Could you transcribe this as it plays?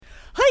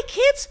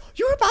kids,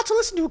 you're about to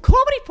listen to a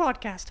comedy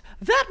podcast.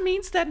 That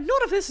means that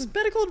none of this is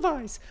medical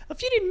advice.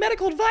 If you need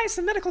medical advice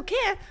and medical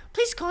care,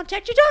 please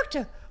contact your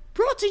doctor.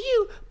 Brought to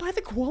you by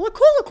the Koala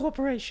Cola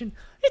Corporation.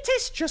 It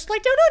tastes just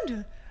like Down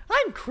Under.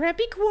 I'm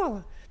Crampy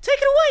Koala. Take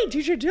it away,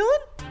 DJ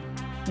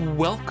Dylan.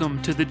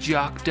 Welcome to the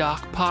Jock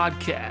Doc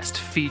Podcast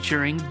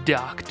featuring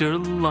Dr.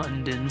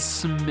 London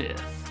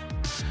Smith.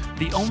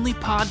 The only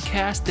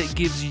podcast that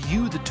gives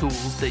you the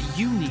tools that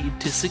you need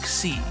to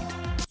succeed.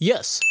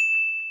 Yes.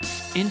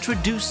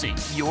 Introducing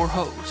your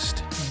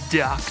host,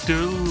 Dr.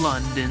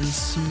 London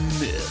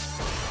Smith.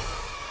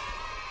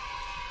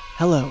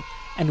 Hello,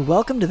 and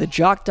welcome to the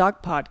Jock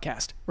Doc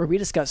Podcast, where we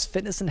discuss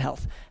fitness and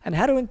health and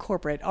how to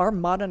incorporate our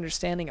modern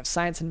understanding of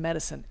science and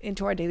medicine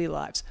into our daily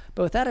lives,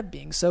 but without it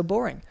being so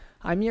boring.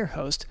 I'm your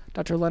host,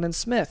 Dr.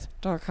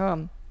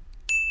 LondonSmith.com.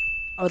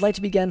 I would like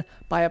to begin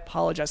by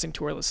apologizing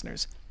to our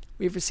listeners.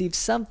 We've received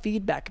some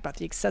feedback about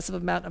the excessive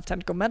amount of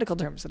technical medical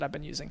terms that I've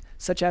been using,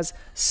 such as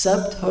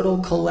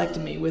subtotal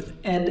colectomy with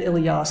end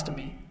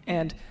ileostomy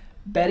and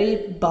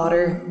Betty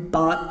Botter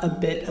bought a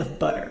bit of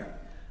butter.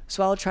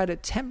 So I'll try to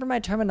temper my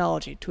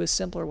terminology to a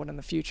simpler one in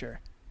the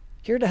future.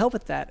 Here to help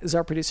with that is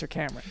our producer,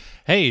 Cameron.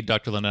 Hey,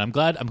 Dr. London, I'm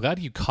glad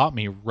you caught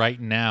me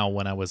right now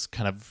when I was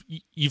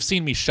you've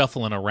seen me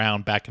shuffling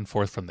around back and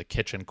forth from the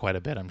kitchen quite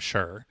a bit, I'm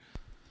sure.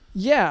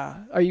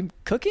 Yeah. Are you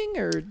cooking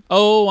or?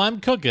 Oh, I'm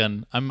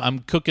cooking. I'm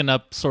cooking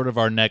up sort of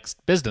our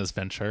next business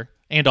venture,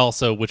 and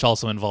which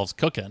also involves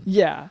cooking.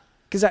 Yeah.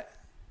 Because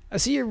I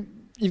see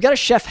you've got a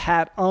chef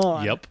hat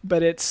on. Yep.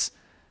 But it's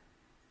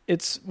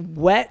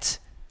wet.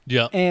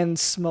 Yep. And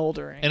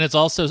smoldering. And it's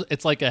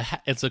like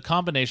it's a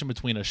combination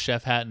between a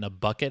chef hat and a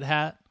bucket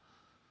hat.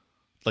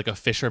 Like a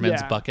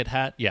fisherman's bucket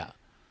hat. Yeah.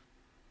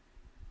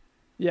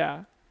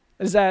 Yeah.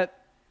 Is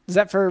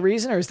that for a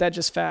reason, or is that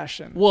just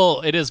fashion? Well,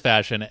 it is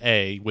fashion,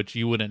 which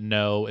you wouldn't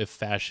know if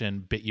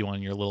fashion bit you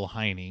on your little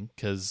hiney,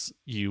 because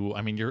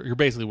you're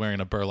basically wearing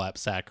a burlap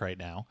sack right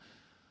now.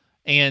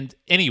 And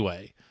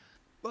anyway,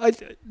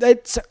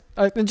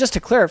 just to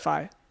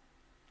clarify,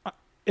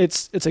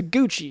 it's a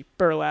Gucci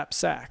burlap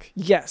sack.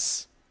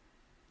 Yes.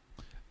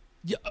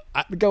 Yeah,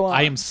 go on.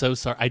 I am so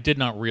sorry. I did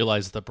not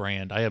realize the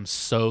brand. I am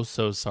so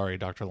sorry,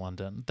 Dr.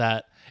 London.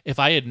 That if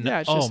I had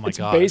known, it's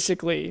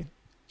basically.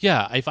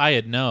 Yeah, if I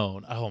had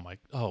known,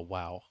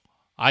 wow,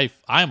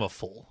 I'm a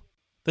fool.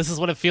 This is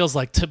what it feels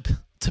like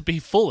to be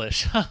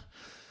foolish.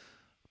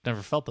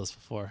 Never felt this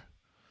before.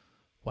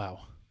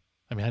 Wow.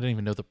 I mean, I didn't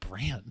even know the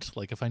brand.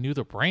 Like, if I knew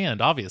the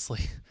brand,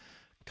 obviously.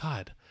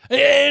 God.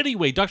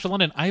 Anyway, Dr.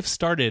 London, I've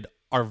started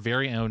our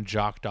very own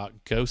Jock Doc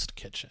Ghost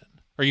Kitchen.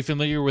 Are you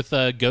familiar with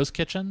ghost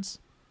kitchens?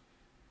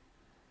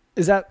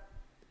 Is that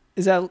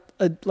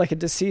like a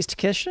deceased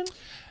kitchen?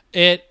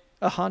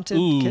 A haunted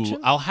kitchen?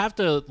 I'll have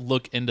to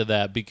look into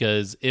that,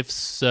 because if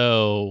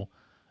so,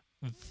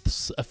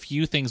 a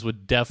few things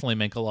would definitely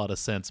make a lot of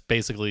sense.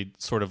 Basically,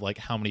 sort of like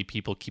how many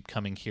people keep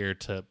coming here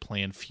to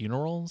plan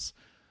funerals.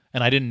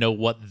 And I didn't know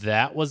what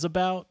that was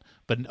about.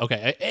 But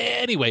okay,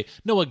 anyway,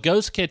 no, a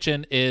ghost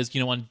kitchen is,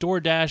 on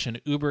DoorDash and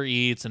Uber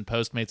Eats and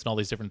Postmates and all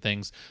these different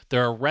things,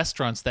 there are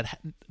restaurants that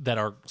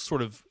are it's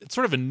sort of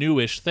a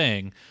newish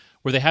thing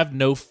where they have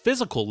no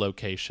physical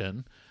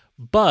location,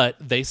 but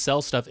they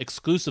sell stuff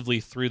exclusively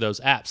through those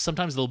apps.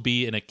 Sometimes they'll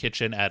be in a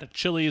kitchen at a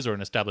Chili's or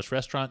an established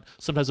restaurant.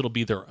 Sometimes it'll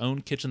be their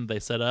own kitchen that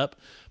they set up,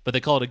 but they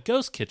call it a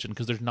ghost kitchen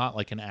because there's not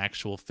like an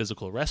actual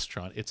physical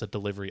restaurant. It's a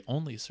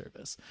delivery-only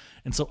service.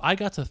 And so I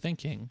got to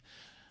thinking,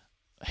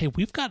 hey,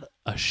 we've got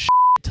a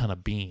ton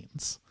of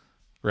beans,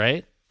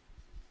 right?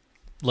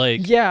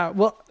 Like, yeah,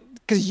 well,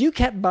 because you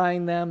kept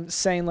buying them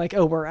saying like,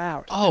 oh, we're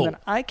out. Oh. And then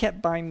I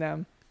kept buying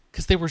them.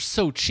 Because they were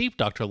so cheap,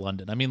 Dr.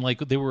 London. I mean, like,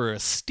 they were a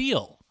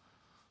steal.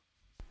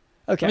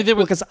 Okay,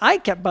 because I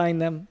kept buying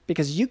them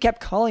because you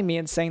kept calling me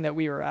and saying that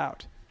we were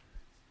out.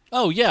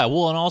 Oh, yeah.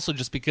 Well, and also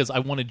just because I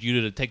wanted you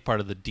to take part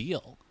of the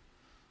deal.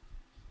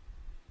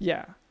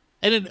 Yeah.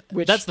 And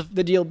that's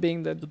the deal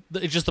being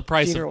it's just the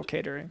price funeral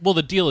catering. Well,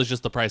 the deal is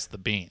just the price of the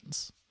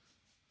beans,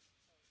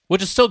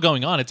 which is still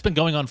going on. It's been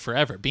going on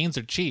forever. Beans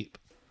are cheap.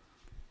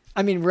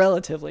 I mean,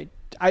 relatively.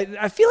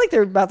 I feel like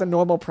they're about the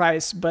normal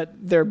price, but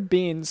they're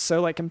beans. So,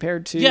 like,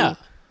 compared to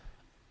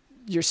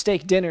your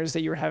steak dinners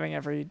that you were having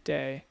every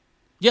day.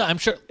 Yeah, I'm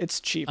sure it's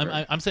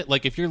cheaper. I'm saying,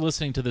 like, if you're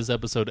listening to this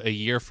episode a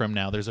year from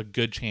now, there's a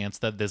good chance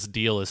that this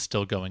deal is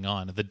still going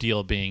on. The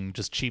deal being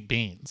just cheap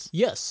beans.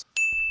 Yes.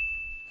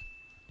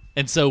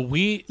 And so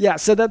we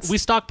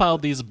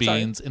stockpiled these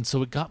beans, and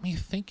so it got me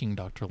thinking,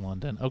 Dr.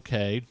 London.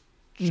 Okay,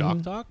 Jock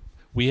Doc,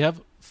 we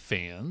have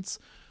fans,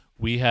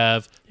 we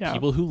have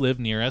people who live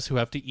near us who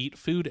have to eat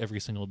food every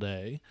single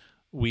day.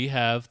 We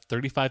have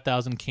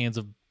 35,000 cans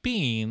of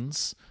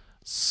beans,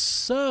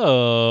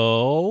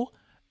 so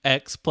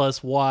X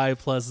plus Y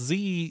plus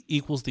Z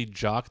equals the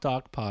Jock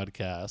Doc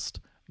Podcast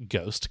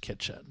Ghost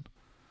Kitchen.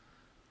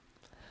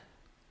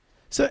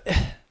 So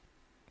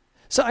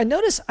I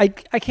notice I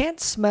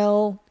can't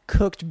smell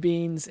cooked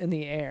beans in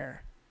the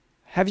air.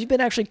 Have you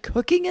been actually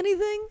cooking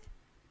anything?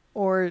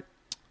 Or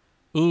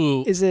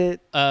is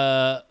it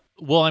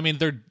well, I mean,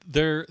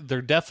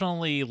 they're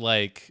definitely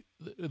like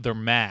they're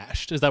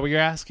mashed. Is that what you're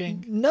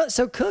asking? No,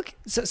 so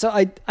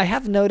I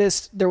have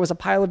noticed there was a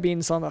pile of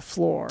beans on the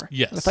floor.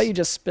 Yes. I thought you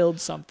just spilled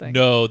something.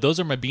 No, those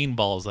are my bean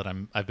balls that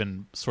I've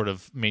been sort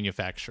of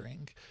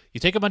manufacturing. You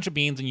take a bunch of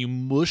beans and you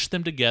mush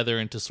them together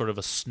into sort of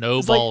a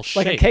snowball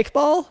shape. Like a cake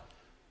ball?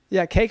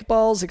 Yeah, cake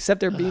balls, except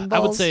they're bean balls. I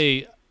would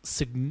say,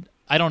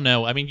 I don't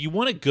know. I mean, you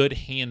want a good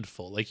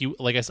handful.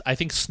 I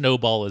think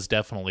snowball is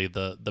definitely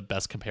the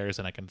best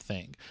comparison I can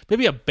think.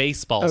 Maybe a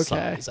baseball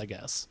size, I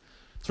guess.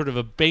 Sort of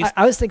a base.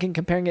 I was thinking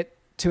comparing it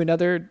to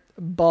another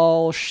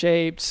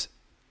ball-shaped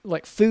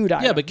like food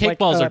item. Yeah, but cake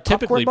balls are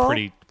typically ball?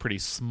 pretty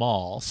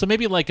small. So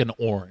maybe like an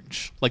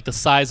orange, like the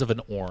size of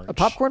an orange. A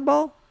popcorn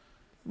ball?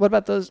 What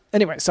about those?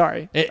 Anyway,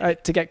 sorry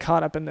to get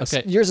caught up in this.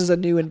 Okay. Yours is a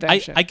new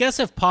invention. I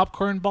guess if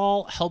popcorn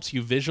ball helps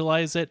you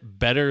visualize it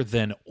better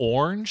than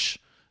orange,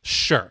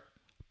 sure,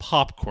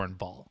 popcorn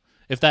ball.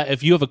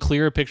 If you have a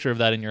clearer picture of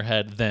that in your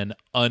head than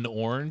an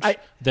orange,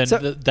 that's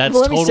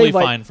totally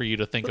fine for you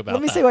to think about.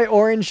 Let me say why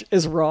orange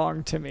is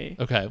wrong to me.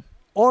 Okay.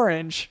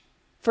 Orange,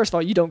 first of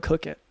all, you don't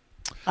cook it.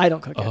 I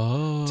don't cook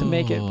it to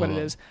make it what it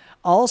is.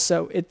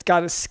 Also, it's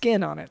got a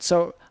skin on it,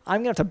 so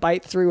I'm going to have to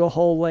bite through a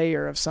whole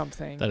layer of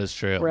something. That is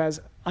true. Whereas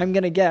I'm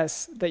going to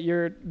guess that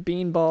your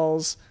bean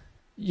balls,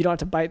 you don't have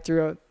to bite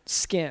through a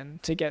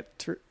skin to get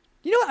through.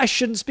 You know what? I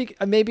shouldn't speak.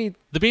 Maybe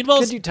the bean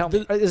balls. Could you tell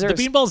me? The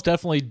bean balls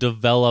definitely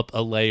develop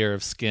a layer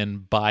of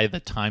skin by the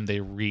time they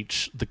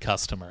reach the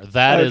customer.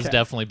 That has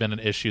definitely been an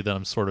issue that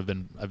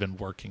I've been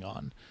working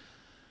on.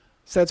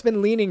 So it's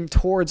been leaning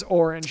towards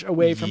orange,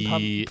 away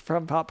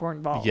from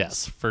popcorn balls.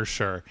 Yes, for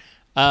sure.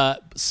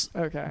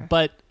 Okay.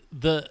 But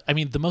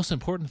the most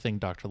important thing,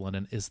 Dr.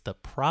 London, is the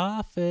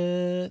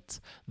profit.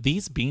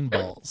 These bean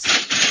balls.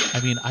 I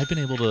mean, I've been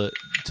able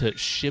to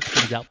ship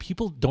these out.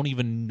 People don't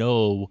even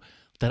know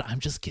that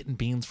I'm just getting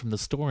beans from the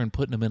store and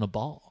putting them in a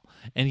ball.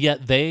 And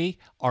yet they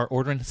are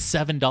ordering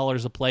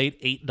 $7 a plate,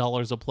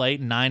 $8 a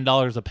plate,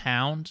 $9 a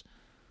pound.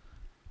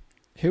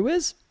 Who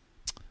is?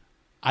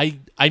 I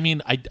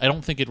mean, I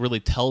don't think it really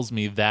tells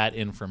me that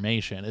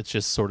information. It's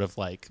just sort of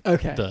like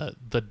the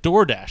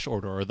DoorDash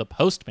order or the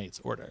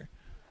Postmates order.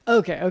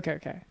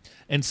 Okay.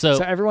 And so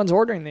everyone's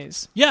ordering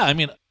these. Yeah, I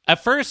mean,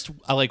 at first,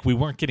 we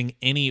weren't getting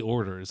any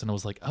orders, and I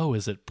was like, oh,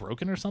 is it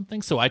broken or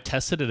something? So I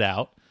tested it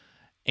out.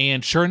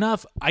 And sure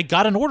enough, I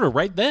got an order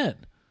right then.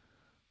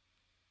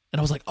 And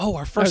I was like, oh,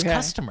 our first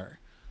customer.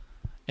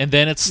 And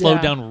then it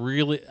slowed down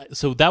really.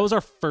 So that was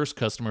our first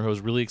customer who I was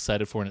really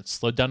excited for, and it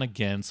slowed down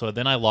again. So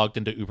then I logged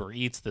into Uber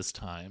Eats this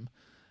time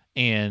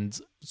and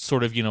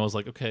sort of, was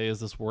like, okay,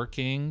 is this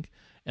working?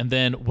 And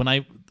then when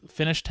I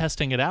finished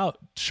testing it out,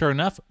 sure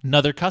enough,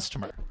 another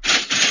customer.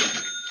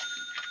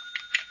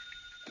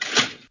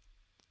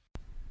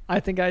 I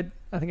think I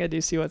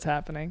do see what's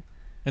happening.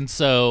 And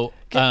so,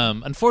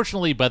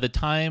 unfortunately, by the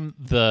time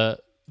the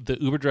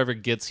Uber driver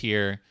gets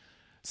here,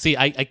 see,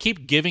 I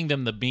keep giving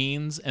them the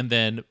beans, and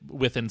then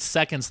within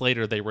seconds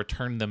later, they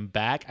return them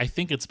back. I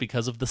think it's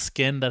because of the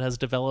skin that has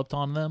developed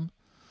on them.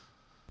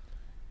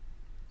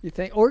 You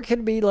think, or it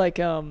could be like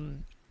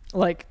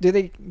do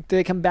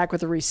they come back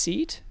with a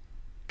receipt?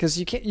 Because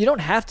you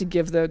don't have to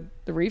give the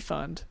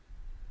refund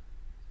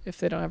if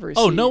they don't have a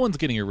receipt. Oh, no one's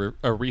getting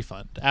a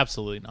refund.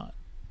 Absolutely not.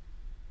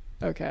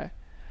 Okay.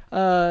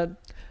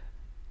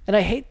 And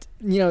I hate,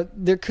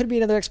 there could be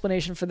another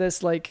explanation for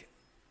this. Like,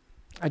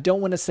 I don't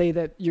want to say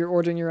that you're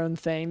ordering your own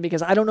thing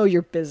because I don't know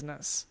your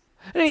business.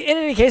 In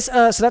any case,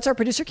 so that's our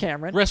producer,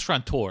 Cameron.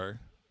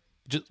 Restaurateur.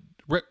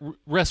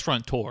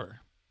 Restaurateur,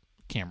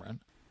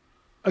 Cameron.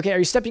 Okay, are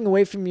you stepping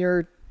away from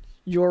your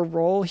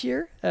role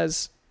here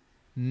as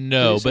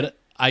No, producer?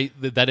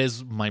 but that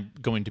is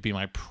going to be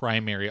my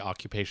primary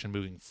occupation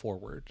moving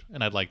forward,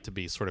 and I'd like to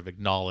be sort of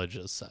acknowledged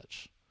as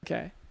such.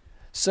 Okay.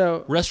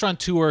 So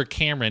Restaurateur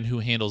Cameron, who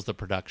handles the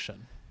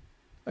production.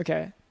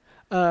 Okay.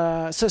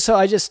 So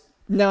I just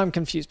now I'm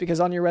confused because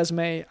on your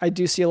resume I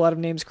do see a lot of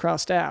names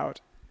crossed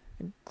out,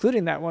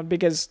 including that one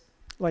because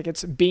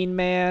it's Bean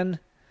Man,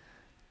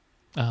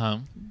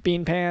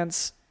 Bean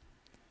Pants.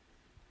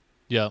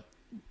 Yeah.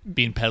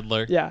 Bean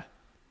Peddler. Yeah.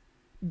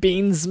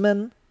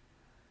 Beansman.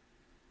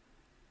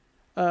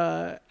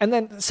 And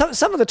then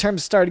some of the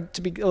terms started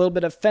to be a little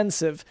bit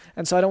offensive,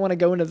 and so I don't want to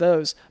go into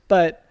those,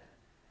 but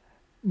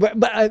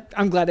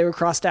I'm glad they were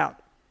crossed out.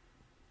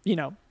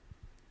 You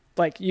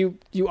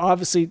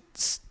obviously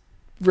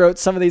wrote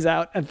some of these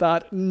out and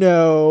thought,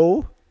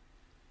 no.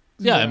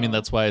 Yeah, no. I mean,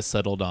 that's why I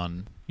settled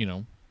on,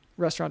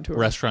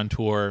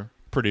 Restaurateur,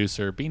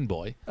 producer, Bean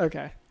Boy.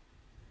 Okay.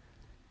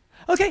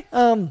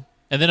 And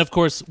then, of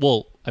course,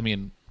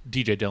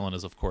 DJ Dillon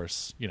is, of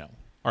course,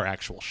 our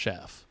actual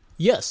chef.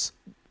 Yes.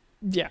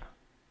 Yeah.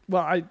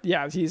 Well,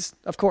 he's,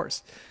 of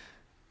course.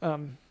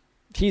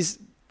 DJ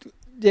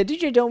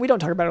Dillon, we don't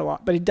talk about it a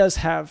lot, but he does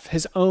have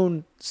his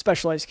own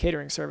specialized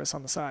catering service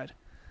on the side.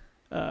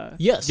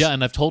 Yes. Yeah,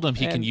 and I've told him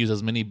he can use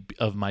as many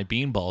of my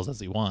bean balls as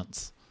he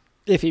wants.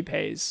 If he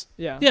pays,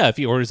 yeah. Yeah, if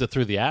he orders it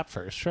through the app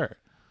first, sure.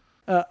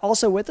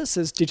 Also with us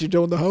is DJ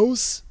Dillon the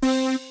host.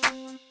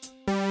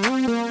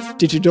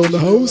 DJ Dillon the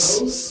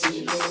host.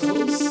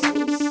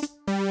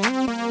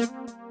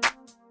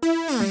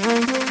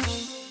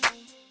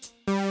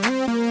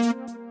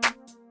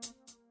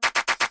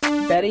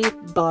 Betty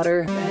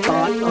Botter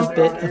bought a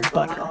bit of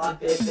butter.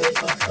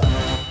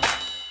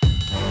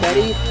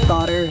 Betty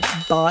Botter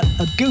bought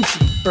a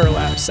Gucci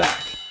burlap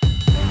sack.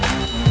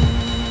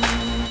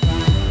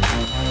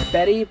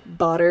 Betty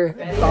Botter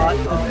bought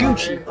a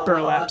Gucci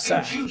burlap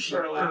sack.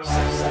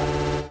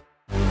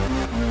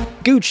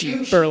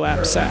 Gucci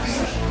burlap sack.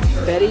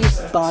 Betty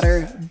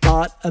Botter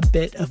bought a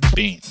bit of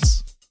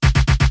Beans.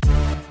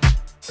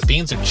 The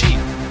beans are cheap.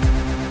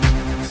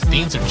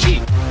 Beans are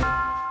cheap.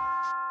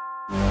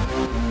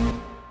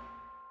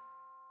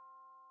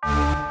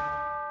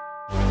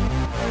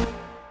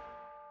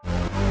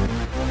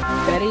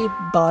 Betty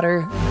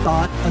Botter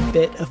bought a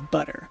bit of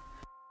butter.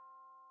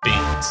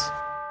 Beans.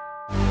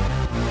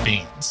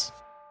 Beans.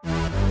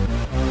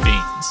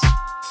 Beans.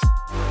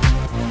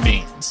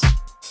 Beans.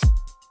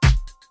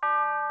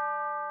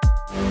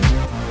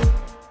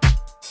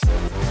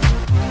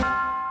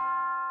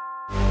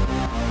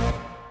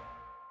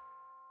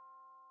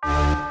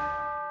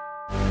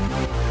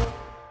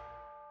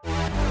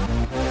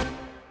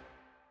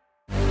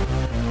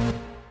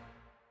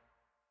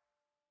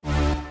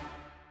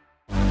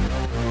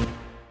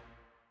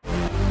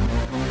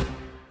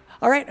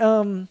 All right,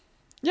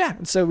 yeah,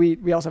 and so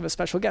we also have a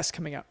special guest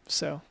coming up,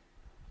 so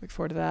look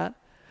forward to that.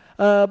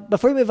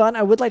 Before we move on,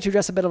 I would like to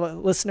address a bit of a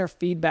listener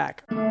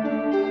feedback.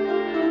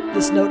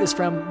 This note is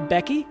from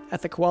Becky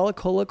at the Koala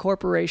Cola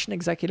Corporation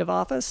Executive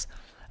Office.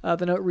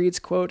 The note reads,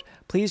 quote,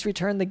 "Please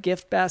return the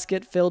gift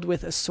basket filled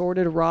with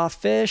assorted raw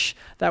fish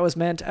that was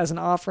meant as an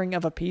offering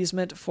of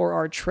appeasement for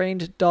our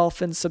trained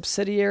dolphin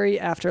subsidiary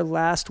after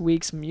last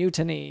week's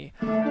mutiny."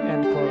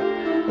 End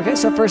quote. Okay,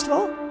 so first of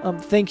all,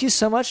 thank you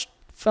so much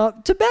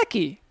to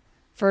Becky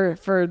for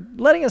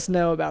letting us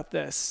know about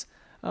this.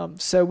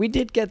 So we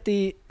did get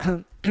the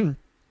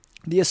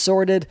the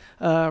assorted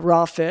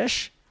raw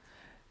fish.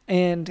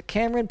 And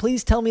Cameron,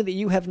 please tell me that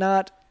you have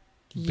not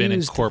Been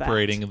used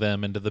incorporating that.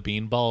 them into the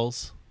bean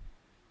balls.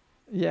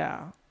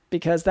 Yeah,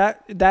 because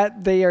that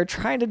they are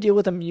trying to deal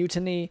with a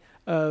mutiny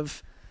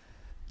of,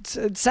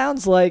 it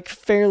sounds like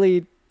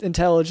fairly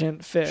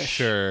intelligent fish.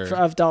 Sure.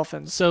 Of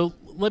dolphins. So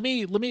let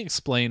me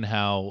explain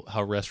how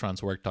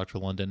restaurants work, Dr.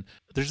 London.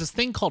 There's this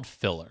thing called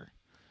filler,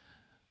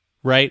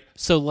 right?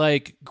 So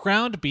like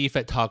ground beef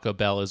at Taco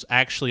Bell is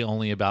actually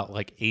only about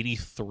like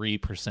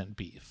 83%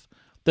 beef.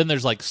 Then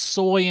there's like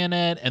soy in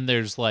it, and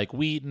there's like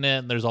wheat in it,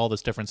 and there's all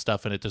this different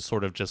stuff in it to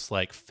sort of just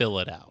like fill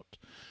it out.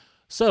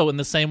 So in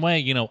the same way,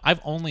 you know,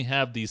 I've only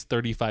have these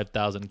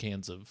 35,000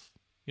 cans of,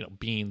 you know,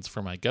 beans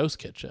for my ghost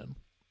kitchen.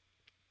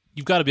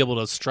 You've got to be able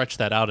to stretch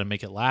that out and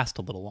make it last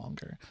a little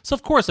longer. So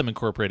of course I'm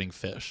incorporating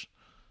fish.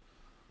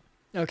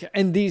 Okay,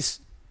 and these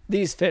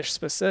fish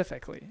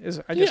specifically is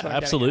I just Yeah,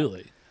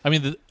 absolutely. I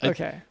mean,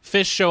 okay.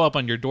 Fish show up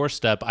on your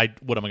doorstep.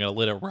 What am I going to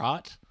let it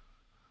rot?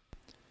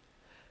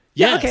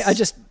 Yeah.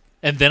 Yes. Okay.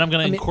 And then I'm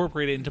going to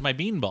incorporate it into my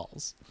bean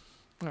balls.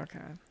 Okay.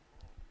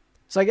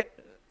 I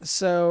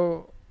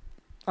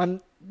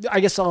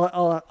guess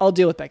I'll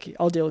deal with Becky.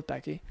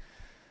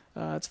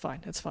 It's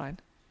fine. It's fine.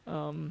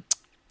 Let's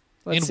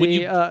and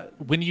see.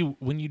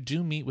 when you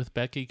do meet with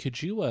Becky,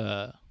 could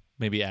you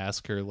maybe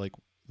ask her like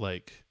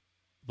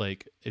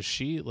is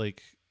she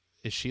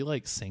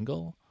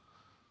single?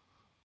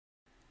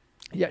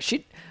 Yeah,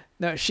 she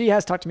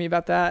has talked to me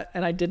about that,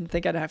 and I didn't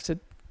think I'd have to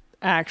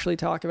actually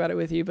talk about it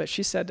with you, but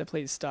she said to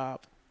please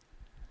stop.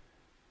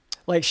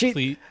 Like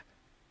she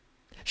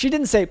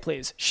didn't say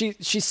please. She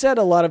said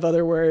a lot of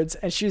other words,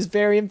 and she was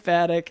very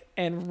emphatic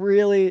and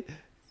really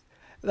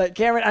like,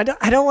 Cameron,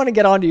 I don't want to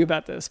get on to you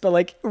about this, but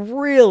like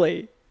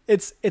really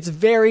it's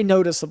very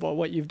noticeable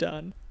what you've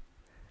done.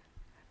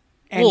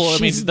 And well, I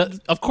mean,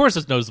 of course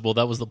it's noticeable.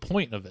 That was the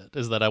point of it,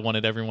 is that I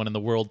wanted everyone in the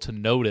world to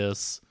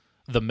notice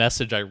the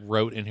message I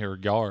wrote in her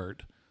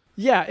yard.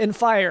 Yeah, in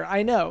fire,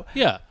 I know.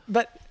 Yeah.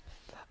 But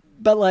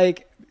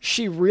like,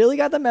 she really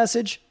got the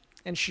message,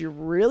 and she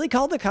really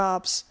called the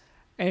cops,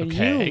 and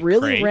you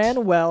really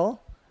ran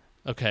well.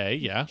 Okay,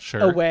 yeah,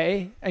 sure.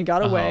 Away and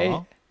got away.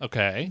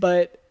 Okay.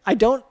 But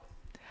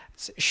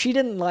she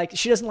doesn't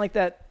like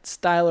that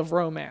style of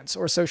romance,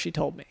 or so she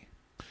told me.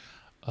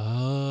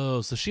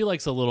 Oh, so she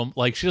likes a little,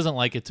 like, she doesn't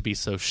like it to be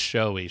so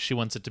showy. She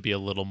wants it to be a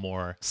little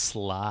more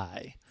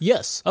sly.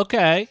 Yes.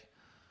 Okay.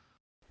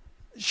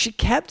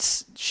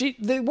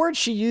 The word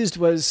she used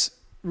was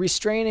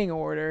restraining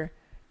order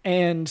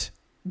and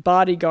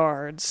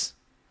bodyguards.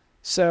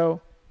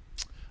 So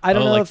I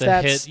don't know if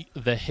that's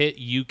the hit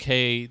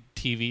UK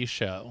TV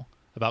show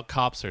about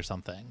cops or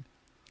something.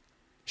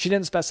 She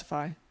didn't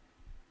specify.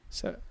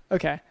 So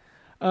okay.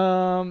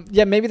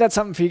 Yeah, maybe that's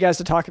something for you guys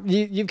to talk.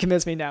 You've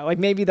convinced me now. Like,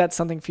 maybe that's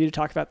something for you to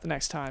talk about the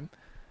next time.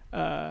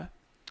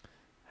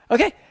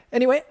 Okay.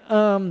 Anyway,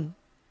 now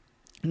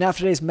for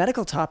today's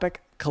medical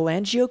topic,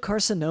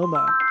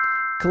 cholangiocarcinoma.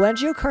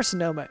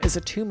 Cholangiocarcinoma is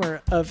a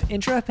tumor of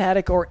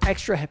intrahepatic or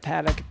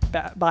extrahepatic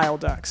bile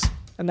ducts,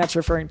 and that's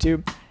referring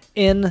to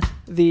in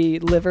the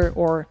liver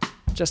or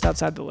just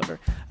outside the liver.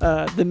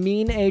 The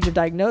mean age of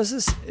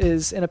diagnosis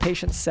is in a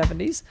patient's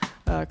 70s.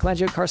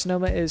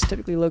 Cholangiocarcinoma is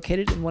typically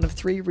located in one of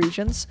three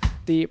regions: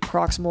 the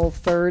proximal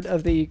third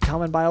of the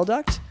common bile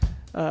duct,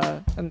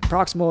 and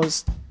proximal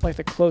is like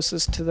the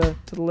closest to the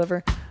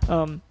liver.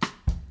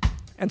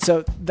 And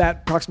so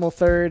that proximal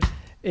third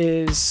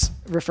is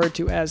referred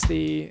to as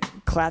the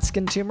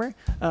Klatskin tumor.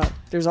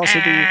 There's also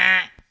the...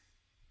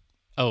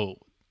 Oh,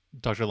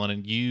 Dr.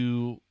 London,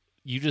 you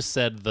just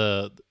said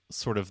the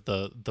sort of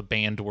the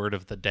banned word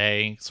of the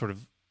day, sort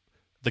of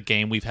the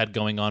game we've had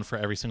going on for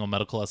every single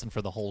medical lesson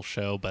for the whole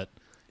show, but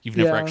you've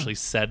never actually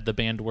said the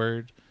banned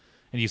word.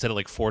 And you said it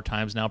like 4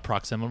 times now,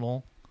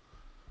 proximal.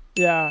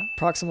 Yeah,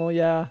 proximal,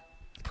 yeah.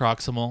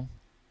 Proximal.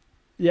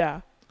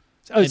 Yeah.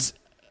 Oh,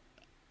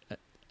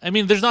 I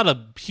mean, there's not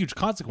a huge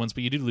consequence,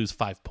 but you do lose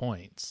 5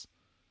 points.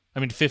 I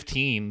mean,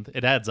 15,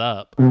 it adds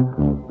up.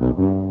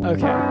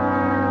 Okay.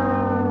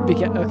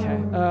 Okay.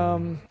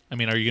 I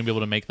mean, are you going to be able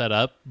to make that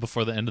up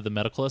before the end of the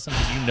medical lesson?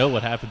 Because you know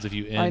what happens if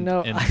you end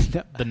in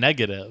the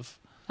negative.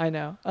 I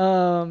know.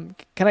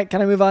 Can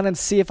I move on and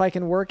see if I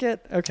can work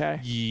it? Okay.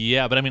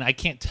 Yeah, but I mean, I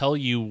can't tell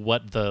you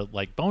what the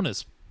like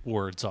bonus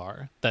words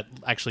are that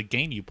actually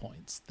gain you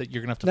points. That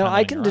you're gonna have to. No, find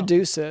I can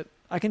deduce it.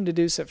 I can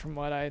deduce it from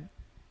what I.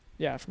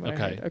 Yeah, from what I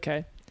heard.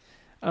 Okay.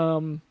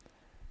 And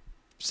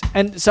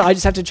so I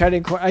just have to try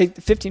to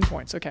 15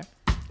 points. Okay.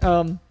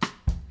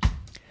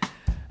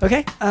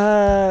 Okay,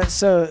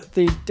 so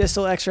the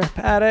distal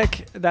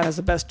extrahepatic, that has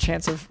the best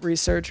chance of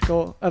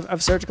surgical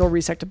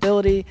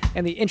resectability,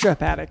 and the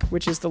intrahepatic,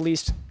 which is the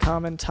least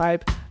common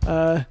type,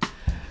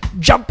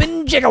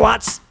 jumping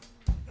gigawatts.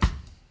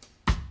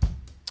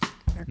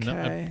 Okay.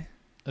 No,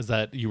 is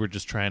that you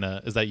just trying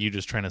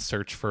to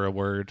search for a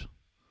word?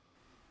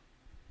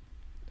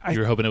 You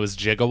were hoping it was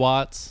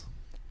gigawatts?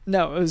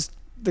 No, it was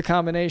the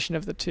combination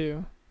of the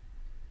two.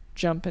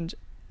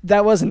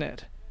 That wasn't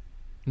it.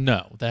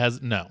 No,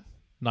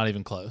 not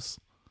even close.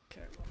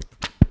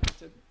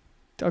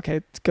 Okay,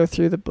 let's go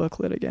through the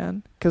booklet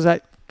again,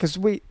 because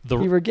we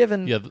were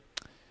given the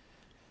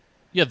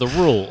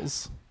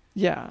rules.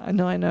 Yeah, I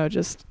know.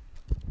 Just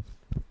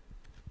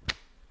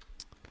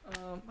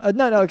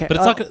no, okay. But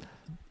it's not gonna.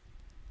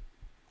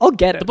 I'll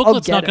get it. The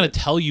booklet's not going to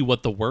tell you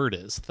what the word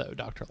is, though,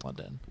 Dr.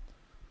 London.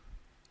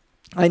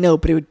 I know,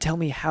 but it would tell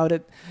me how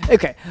to.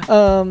 Okay,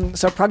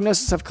 so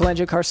prognosis of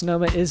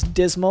cholangiocarcinoma is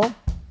dismal.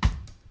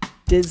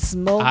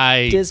 Dismal.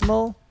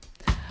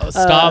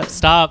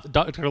 Stop,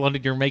 Dr.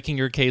 London, you're making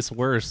your case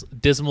worse.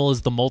 Dismal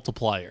is the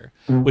multiplier,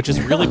 which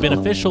is really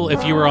beneficial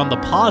if you were on the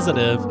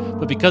positive,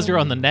 but because you're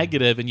on the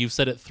negative and you've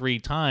said it 3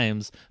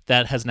 times,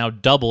 that has now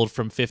doubled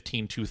from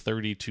 15 to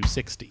 30 to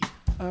 60.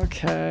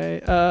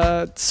 Okay.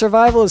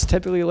 Survival is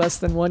typically less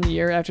than 1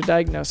 year after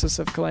diagnosis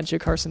of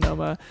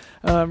cholangiocarcinoma.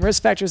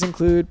 Risk factors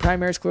include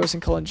primary sclerosing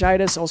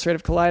cholangitis,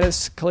 ulcerative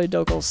colitis,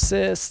 choledochal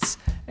cysts,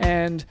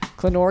 and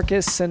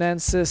Clenorchis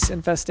sinensis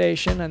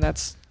infestation, and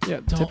that's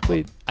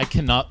typically. I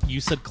cannot.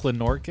 You said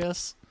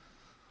Clenorchis?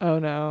 Oh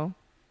no.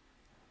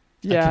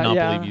 Yeah, I cannot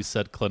believe you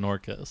said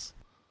Clenorchis.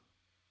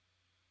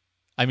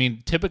 I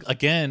mean,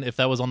 again, if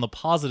that was on the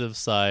positive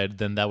side,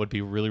 then that would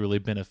be really, really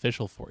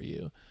beneficial for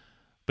you.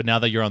 But now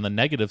that you're on the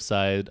negative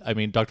side, I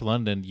mean, Dr.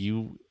 London,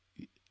 you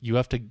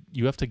have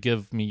to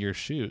give me your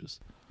shoes.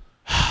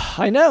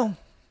 I know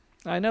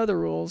the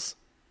rules.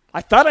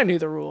 I thought I knew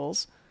the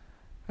rules.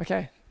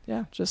 Okay,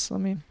 yeah, just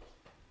let me.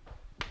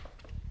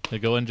 So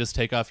go and just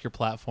take off your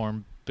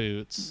platform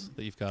boots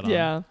that you've got on.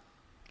 Yeah.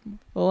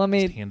 Well, let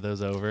me just hand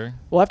those over.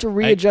 We'll have to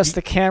readjust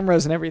the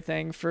cameras and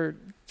everything for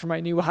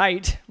my new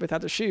height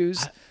without the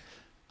shoes.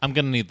 I'm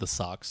gonna need the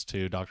socks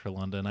too, Dr.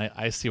 London.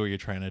 I see what you're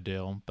trying to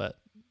do, but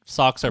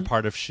socks are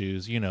part of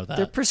shoes. You know that.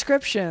 They're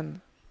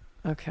prescription.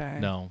 Okay.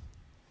 No.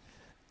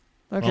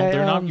 Okay. Well,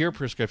 they're not your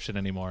prescription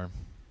anymore.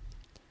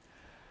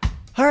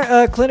 All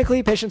right.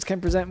 Clinically, patients can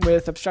present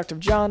with obstructive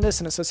jaundice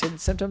and associated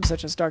symptoms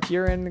such as dark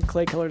urine,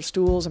 clay-colored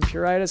stools, and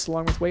pruritus,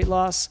 along with weight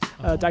loss.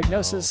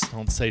 Diagnosis. No.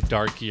 Don't say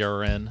dark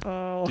urine.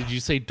 Oh. Did you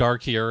say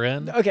dark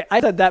urine? Okay,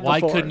 I said that before.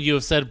 Why couldn't you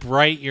have said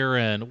bright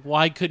urine?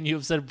 Why couldn't you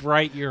have said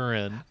bright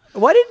urine?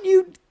 Why didn't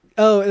you...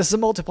 Oh, this is a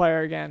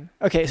multiplier again.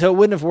 Okay, so it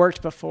wouldn't have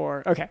worked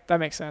before. Okay, that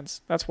makes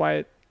sense. That's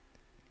why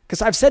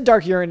because I've said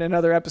dark urine in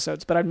other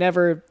episodes, but I've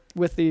never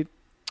with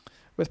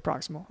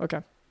proximal.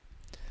 Okay.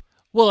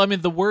 Well, I mean,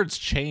 the words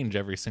change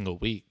every single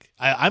week.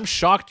 I'm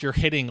shocked you're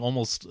hitting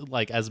almost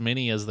like as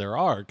many as there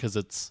are, because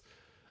it's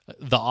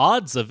the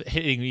odds of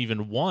hitting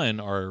even one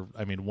are,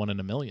 1 in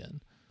a million.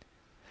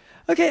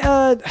 Okay,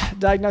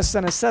 diagnosis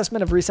and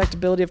assessment of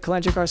resectability of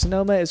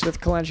cholangiocarcinoma is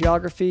with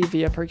cholangiography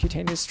via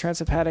percutaneous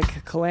transhepatic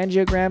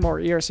cholangiogram, or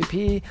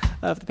ERCP.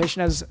 If the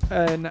patient has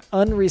an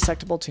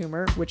unresectable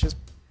tumor, which is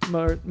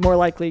more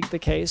likely the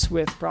case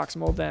with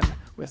proximal than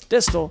with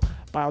distal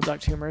bile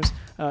duct tumors,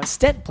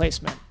 stent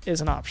placement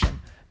is an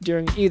option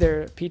during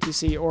either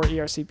PTC or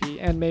ERCP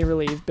and may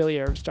relieve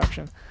biliary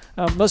obstruction.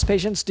 Most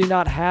patients do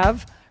not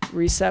have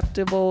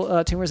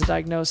resectable tumors at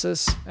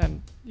diagnosis,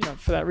 and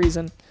for that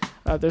reason,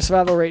 their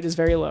survival rate is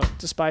very low,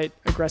 despite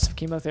aggressive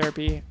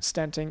chemotherapy,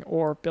 stenting,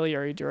 or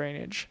biliary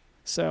drainage.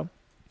 So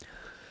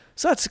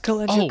that's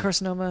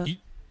cholangiocarcinoma.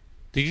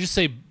 Did you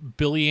say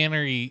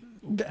biliary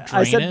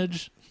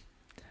drainage?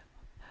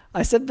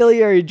 I said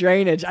biliary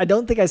drainage. I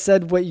don't think I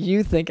said what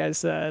you think I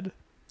said.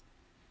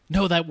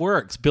 No, that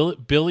works.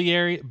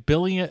 Billionary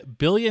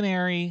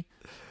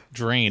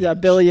drainage. Yeah,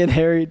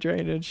 billionary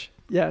drainage.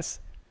 Yes.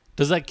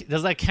 Does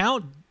that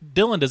count,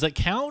 Dylan? Does that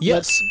count?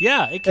 Yes.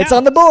 Yeah, it counts. It's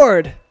on the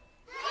board.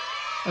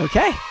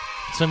 Okay.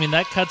 So I mean,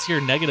 that cuts your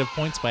negative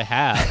points by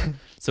half.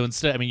 So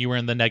instead, I mean, you were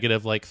in the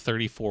negative like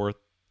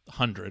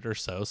 3,400 or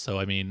so. So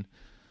I mean,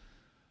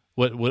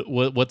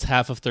 what's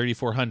half of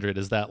 3,400?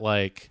 Is that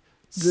like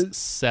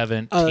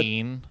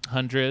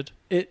 1,700?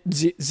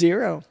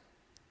 Zero.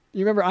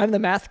 You remember, I'm the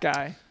math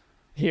guy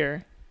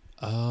here.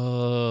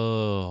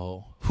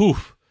 Oh, whew.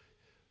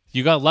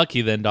 You got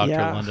lucky then, Dr.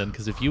 Yeah. London,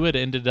 because if you had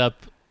ended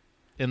up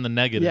in the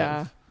negative,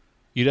 Yeah.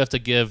 you'd have to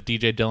give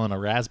DJ Dylan a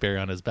raspberry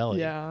on his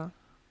belly. Yeah.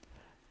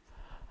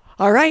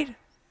 All right.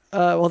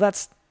 Well,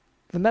 that's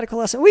the medical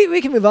lesson.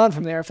 We can move on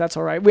from there if that's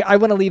all right. I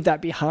want to leave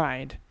that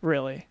behind,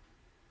 really.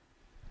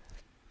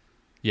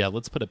 Yeah,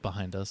 let's put it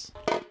behind us.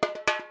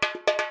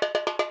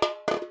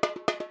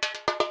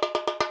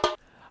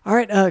 All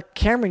right,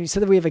 Cameron, you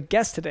said that we have a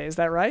guest today. Is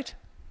that right?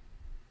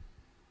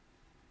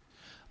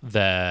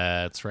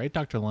 That's right,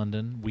 Dr.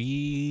 London.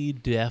 We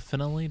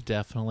definitely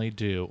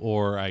do.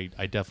 Or I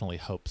definitely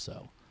hope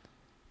so.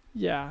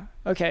 Yeah.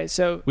 Okay,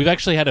 so... We've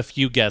actually had a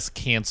few guests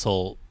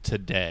cancel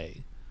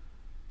today.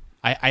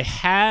 I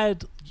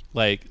had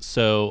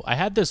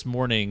this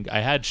morning,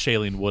 I had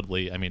Shailene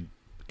Woodley, I mean,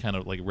 kind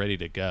of like ready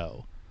to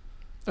go.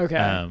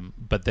 Okay.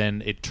 But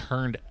then it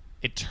turned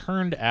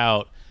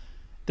out,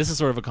 this is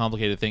sort of a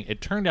complicated thing. It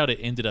turned out it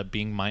ended up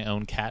being my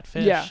own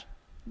catfish. Yeah.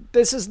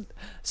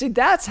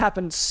 That's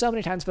happened so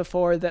many times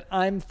before that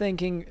I'm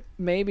thinking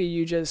maybe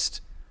you just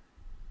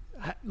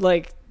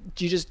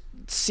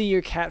see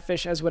your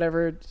catfish as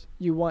whatever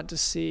you want to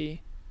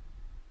see.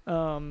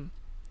 And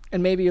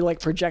maybe you're like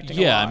projecting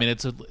a lot. I mean,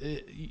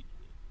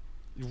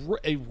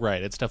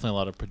 right. It's definitely a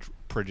lot of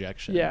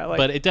projection. Yeah,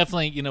 but it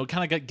definitely,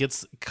 kind of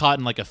gets caught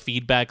in like a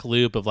feedback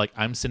loop of like,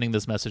 I'm sending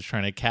this message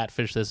trying to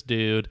catfish this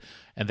dude,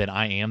 and then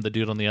I am the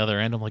dude on the other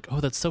end. I'm like, oh,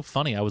 that's so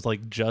funny. I was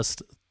like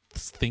just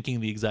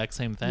thinking the exact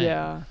same thing.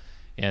 Yeah.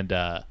 And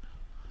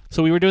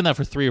so we were doing that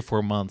for 3 or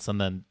 4 months,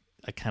 and then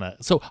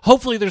so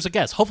hopefully there's a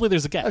guest.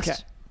 Okay.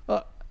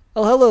 Well,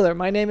 hello there.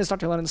 My name is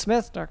Dr.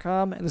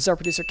 LondonSmith.com, and this is our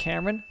producer,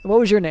 Cameron. And what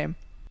was your name?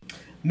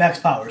 Max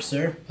Powers,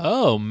 sir.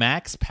 Oh,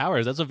 Max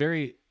Powers. That's a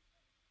very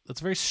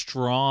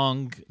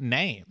strong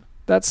name.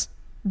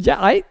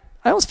 I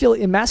almost feel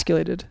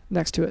emasculated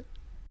next to it.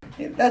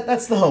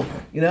 That's the hope,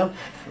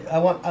 I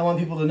want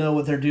people to know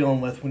what they're dealing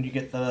with when you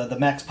get the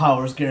Max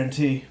Powers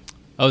guarantee.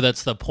 Oh,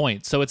 that's the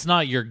point. So it's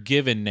not your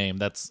given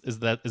name. Is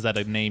that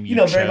a name you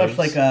chose? Very much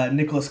like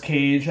Nicolas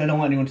Cage. I don't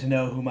want anyone to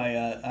know who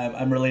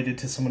I'm related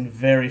to someone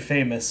very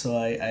famous, so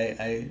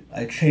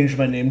I changed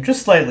my name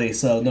just slightly,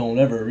 so no one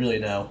will ever really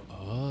know.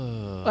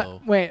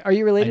 Oh. Wait, are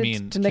you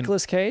related to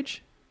Nicolas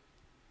Cage?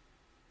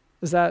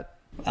 Is that...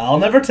 I'll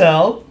never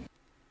tell.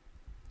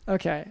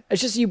 Okay.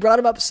 It's just you brought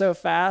him up so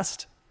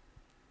fast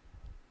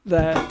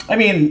that... I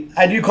mean,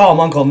 I do call him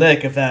Uncle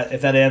Nick if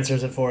that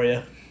answers it for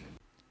you.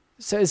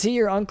 So is he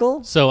your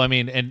uncle? So, I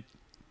mean, and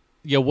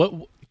yeah,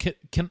 what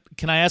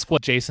can I ask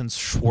what Jason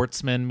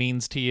Schwartzman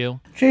means to you?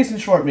 Jason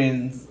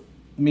Schwartzman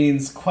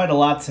means quite a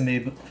lot to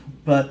me,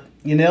 but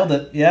you nailed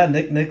it. Yeah,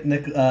 Nick,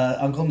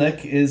 Uncle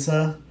Nick is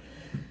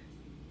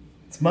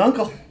it's my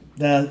uncle.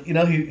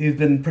 He's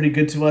been pretty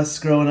good to us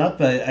growing up.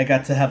 I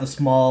got to have a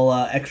small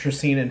extra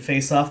scene in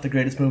Face Off, the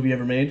greatest movie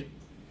ever made.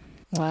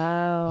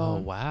 Wow. Oh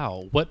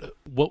wow!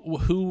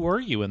 Who were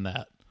you in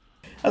that?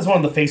 I was one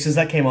of the faces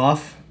that came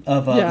off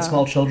of the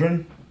small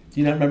children. Do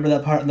you not remember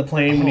that part in the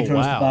plane when he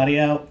throws the body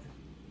out?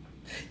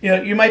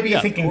 You might be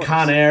thinking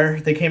Con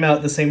Air. They came out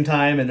at the same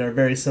time and they're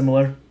very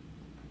similar.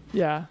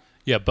 Yeah.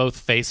 Yeah, both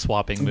face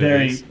swapping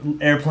movies. Very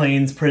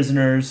airplanes,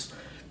 prisoners,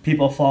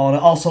 people falling.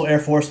 Also Air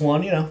Force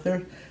One.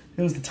 It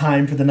was the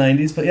time for the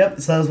 90s. But yep,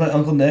 so that was my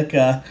Uncle Nick.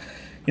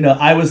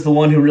 I was the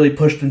one who really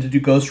pushed him to do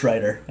Ghost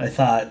Rider. I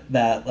thought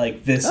that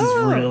this is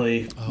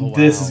really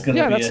this is going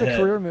to be a hit. Yeah, that's the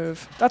career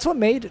move. That's what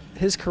made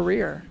his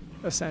career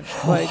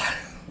essentially.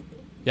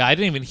 Yeah, I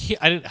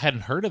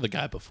hadn't heard of the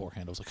guy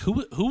beforehand. I was like,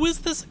 who is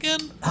this again?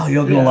 Oh,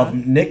 you're gonna love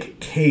him. Nick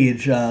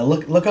Cage.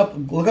 Look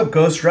up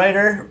Ghost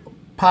Rider.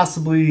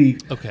 Possibly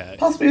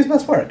his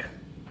best work.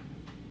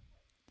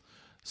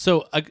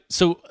 So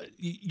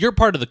you're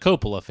part of the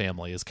Coppola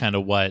family, is kind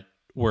of what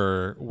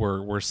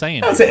we're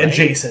saying. I'd say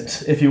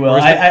adjacent, if you will.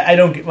 I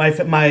don't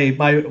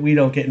get we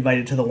don't get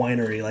invited to the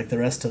winery like the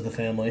rest of the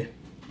family.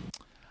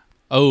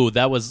 Oh,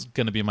 that was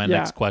going to be my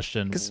next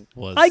question.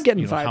 Was I get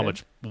invited. How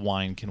much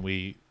wine can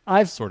we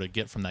sort of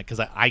get from that?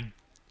 Because I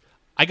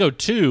go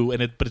too,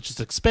 but it's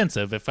just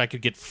expensive. If I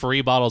could get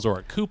free bottles or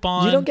a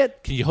coupon, you don't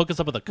get. Can you hook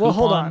us up with a coupon? Well,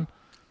 hold on.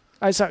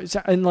 Sorry,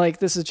 and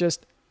this is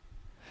just.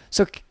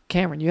 So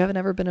Cameron, you haven't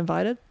ever been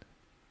invited,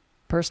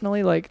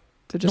 personally,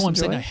 to just. No, I'm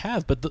enjoy? saying I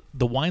have, but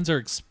the wines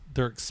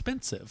they're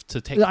expensive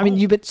to take. I mean, home.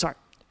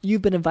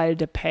 you've been invited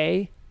to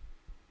pay.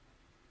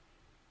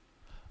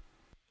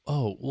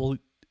 Oh well.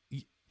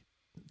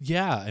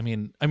 Yeah, I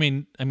mean,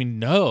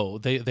 no.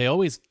 They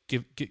always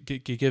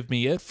give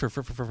me it for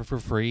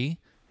free.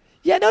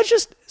 Yeah, no, it's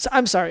just.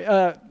 I'm sorry.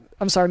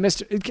 I'm sorry,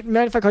 Mr.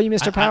 Mind if I call you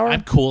Mr. Power?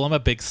 I'm cool. I'm a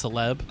big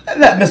celeb.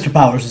 That Mr.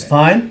 Powers is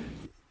fine.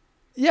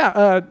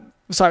 Yeah.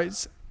 Sorry,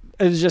 it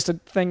was just a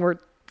thing where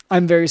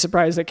I'm very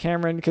surprised at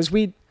Cameron because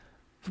we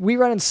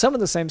run in some of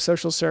the same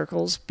social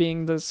circles,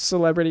 being the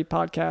celebrity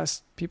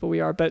podcast people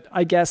we are. But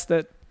I guess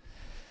that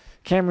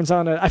Cameron's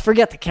I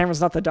forget that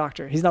Cameron's not the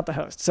doctor. He's not the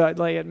host, so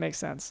it makes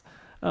sense.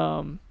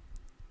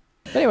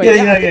 Anyway,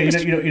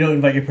 you don't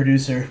invite your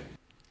producer.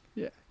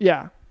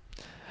 Yeah.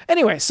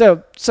 Anyway,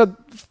 so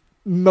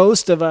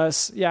most of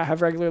us,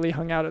 have regularly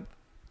hung out at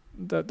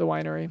the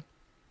winery.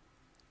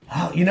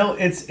 Oh,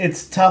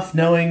 it's tough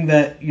knowing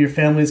that your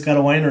family's got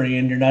a winery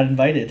and you're not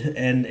invited.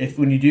 And if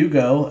when you do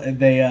go,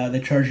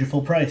 they charge you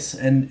full price,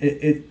 and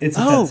it's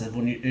offensive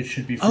when it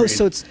should be free. Oh,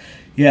 so it's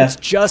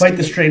just quite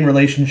the strained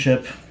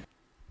relationship.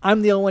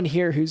 I'm the only one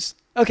here who's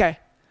okay.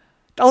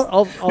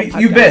 I'll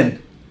You've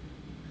been.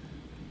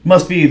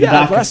 Must be the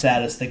doctor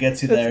status that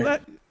gets you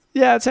there.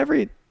 It's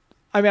every.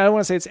 I mean, I don't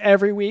want to say it's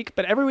every week,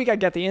 but every week I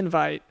get the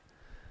invite.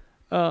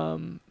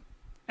 And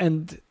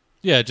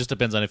yeah, it just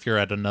depends on if you're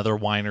at another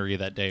winery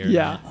that day or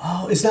not.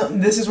 Oh,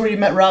 this is where you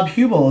met Rob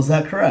Hubel, is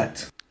that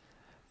correct?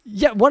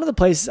 Yeah, one of the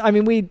places. I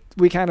mean, we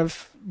hang out.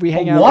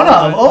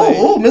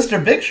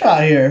 Mr. Big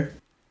Shot here.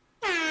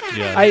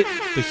 Yeah,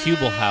 the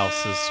Hubel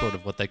house is sort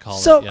of what they call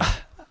it. So yeah.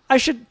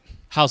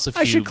 House of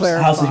Hubes. I should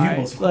clarify. House of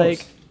Hubels, of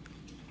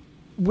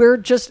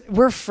course.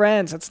 We're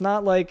friends. It's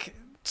not like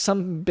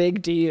some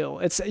big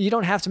deal. You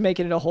don't have to make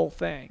it a whole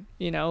thing.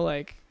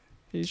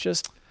 He's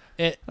just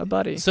a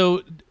buddy.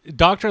 So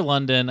Dr.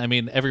 London, I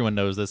mean, everyone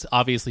knows this.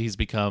 Obviously, he's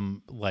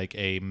become like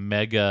a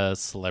mega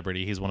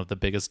celebrity. He's one of the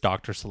biggest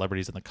doctor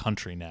celebrities in the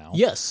country now.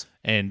 Yes.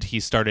 And he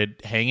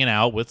started hanging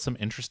out with some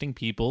interesting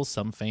people,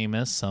 some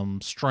famous,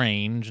 some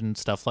strange, and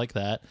stuff like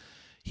that.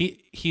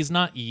 He's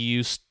not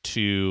used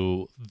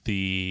to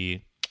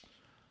the,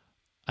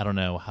 I don't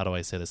know, how do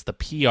I say this? The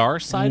PR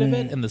side of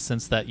it, in the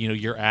sense that,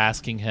 you're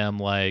asking him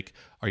like,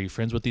 are you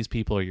friends with these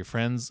people? Are you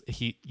friends?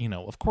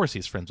 Of course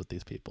he's friends with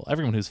these people.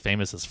 Everyone who's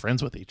famous is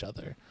friends with each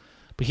other.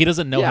 But he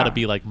doesn't know how to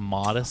be like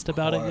modest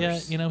about it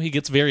yet. He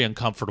gets very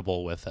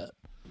uncomfortable with it.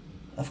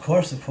 Of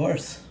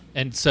course.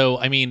 And so,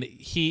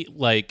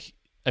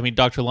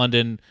 Dr.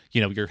 London,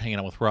 you're hanging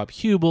out with Rob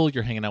Hubel.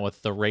 You're hanging out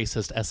with the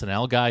racist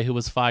SNL guy who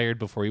was fired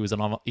before he was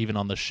even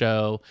on the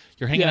show.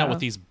 You're hanging out with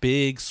these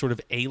big sort of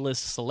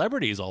A-list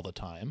celebrities all the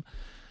time.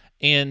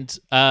 And,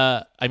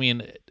 who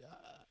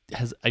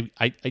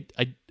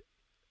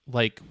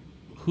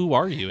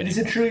are you? And is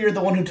it true you're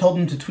the one who told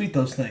him to tweet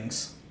those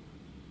things?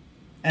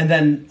 And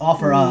then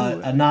offer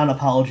a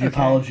non-apology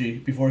apology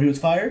before he was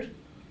fired?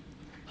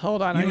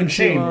 Hold on. You and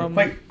Shane were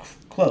quite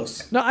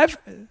close. No,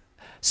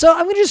 So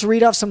I'm going to just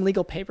read off some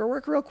legal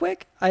paperwork real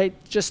quick.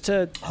 It's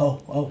that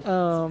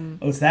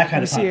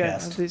kind of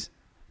podcast.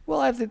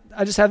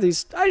 I just have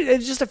these.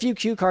 It's just a few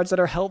cue cards that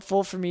are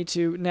helpful for me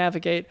to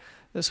navigate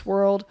this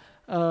world.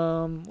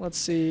 Let's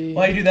see.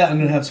 While you do that, I'm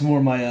going to have some more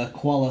of my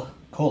koala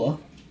cola.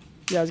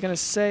 Yeah, I was going to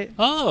say.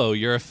 Oh,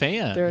 you're a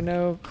fan. There are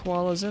no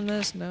koalas in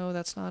this. No,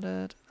 that's not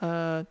it.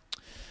 I'm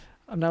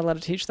not allowed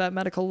to teach that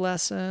medical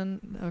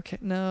lesson. Okay,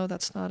 no,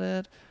 that's not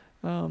it.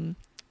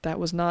 That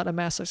was not a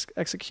mass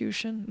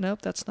execution.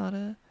 Nope, that's not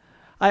it.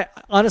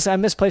 I'm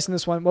misplacing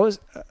this one. What was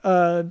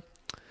DJ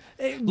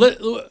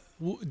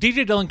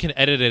Dylan can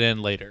edit it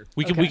in later.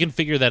 We can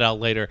figure that out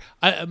later.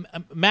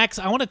 Max,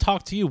 I want to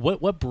talk to you.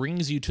 What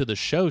brings you to the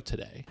show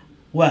today?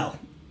 Well,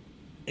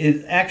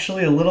 it's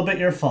actually a little bit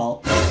your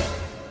fault.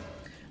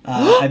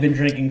 I've been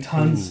drinking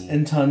tons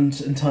and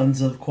tons and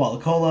tons of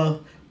Koala Cola,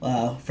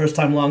 first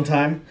time, long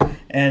time,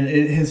 and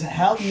it has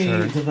helped me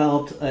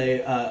develop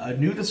a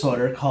new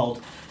disorder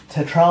called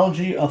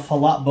tetralogy of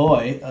Fall Out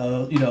Boy,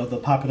 the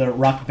popular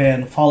rock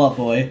band Fall Out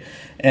Boy.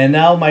 And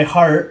now my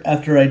heart,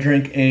 after I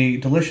drink a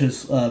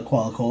delicious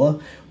Koala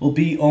Cola, will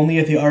beat only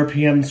at the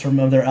RPMs from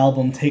their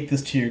album Take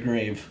This to Your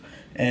Grave.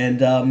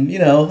 And,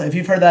 if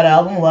you've heard that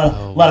album, a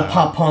lot of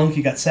pop punk,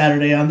 you got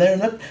Saturday on there,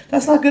 and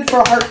that's not good for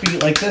a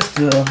heartbeat like this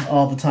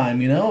all the time,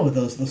 with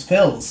those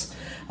fills.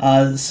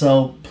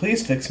 So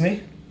please fix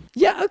me.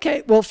 Yeah,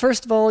 okay. Well,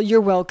 first of all,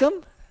 you're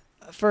welcome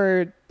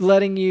for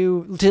leading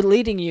you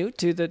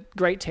to the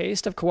great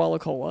taste of Koala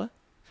Cola.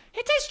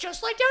 It tastes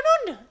just like Down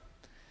Under.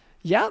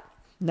 Yep.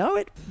 No,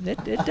 it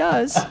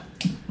does.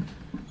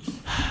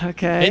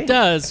 Okay. It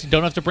does. You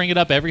don't have to bring it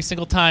up every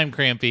single time,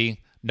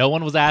 Crampy. No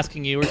one was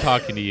asking you or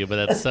talking to you, but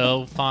that's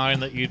so fine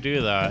that you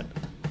do that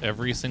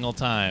every single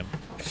time.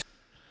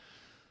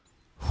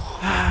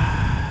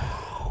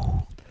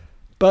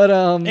 But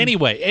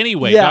anyway,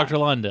 yeah, Dr.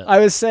 London. I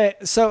was saying,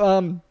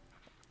 so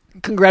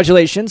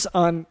congratulations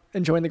on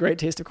enjoying the great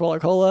taste of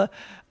Koala Cola.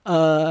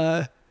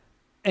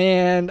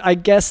 And I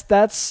guess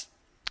that's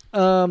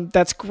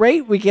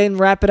great. We can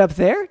wrap it up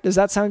there. Does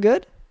that sound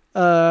good?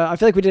 I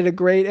feel like we did a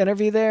great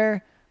interview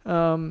there.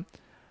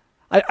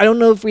 I don't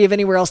know if we have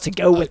anywhere else to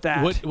go with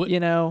that.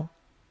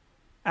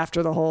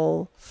 After the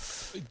whole.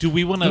 Do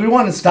we want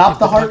to stop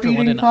the heart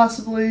beating,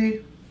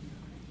 possibly?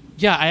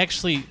 Yeah, I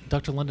actually,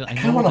 Dr. London, I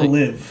kinda know wanna that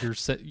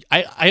live.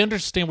 I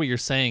understand what you're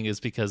saying is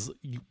because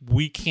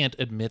we can't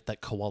admit that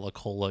koala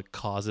cola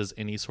causes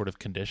any sort of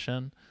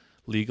condition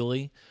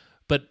legally,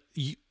 but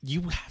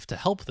you have to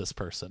help this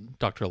person,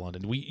 Dr.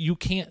 London. You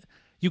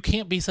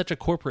can't be such a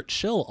corporate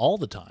shill all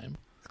the time.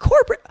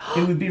 Corporate.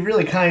 It would be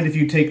really kind if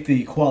you take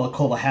the Koala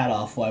Cola hat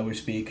off while we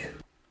speak.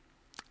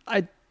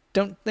 I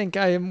don't think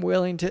I am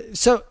willing to.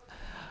 So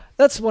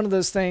that's one of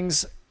those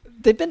things.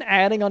 They've been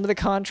adding onto the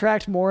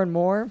contract more and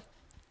more,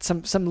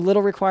 some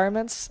little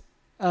requirements,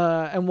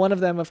 and one of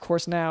them, of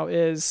course, now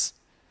is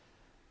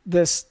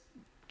this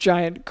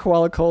giant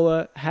Koala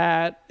Cola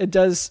hat. It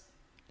does,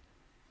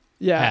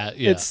 Hat,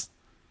 yeah.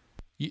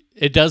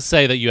 It does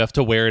say that you have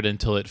to wear it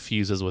until it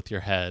fuses with your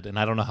head, and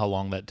I don't know how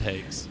long that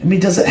takes. I mean,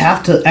 does it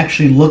have to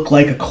actually look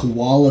like a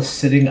koala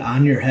sitting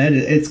on your head?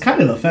 It's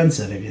kind of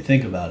offensive if you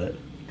think about it.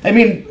 I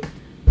mean,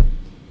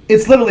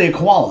 it's literally a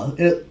koala.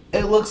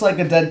 It looks like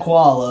a dead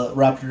koala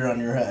wrapped around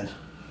your head.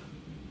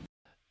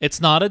 It's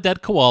not a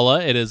dead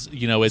koala. It is,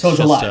 it's So it's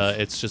alive.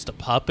 it's just a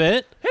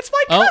puppet. It's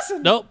my cousin.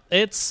 Oh, nope.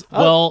 It's it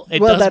well,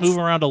 does that's- move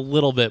around a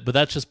little bit, but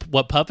that's just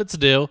what puppets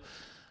do,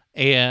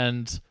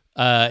 and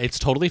it's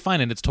totally fine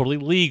and it's totally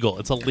legal.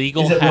 It's a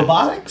legal Is it hat.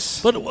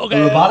 robotics? But okay,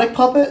 A robotic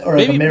puppet or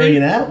like maybe- a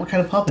marionette? What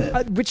kind of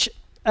puppet?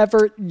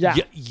 Whichever, yeah.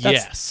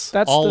 yes,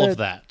 all of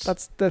that.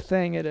 That's the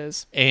thing. It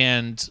is.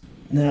 And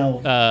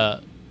Now,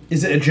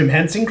 is it a Jim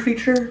Henson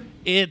creature?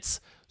 it's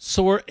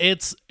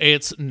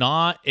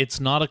not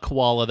a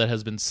koala that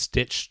has been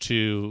stitched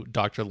to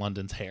Dr.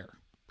 London's hair.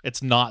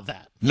 It's not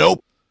that.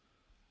 Nope.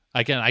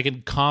 I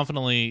can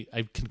confidently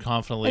And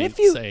if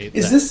you- say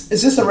Is that.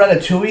 this a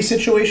Ratatouille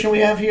situation we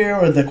have here,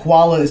 where the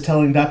koala is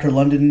telling Dr.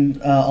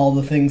 London all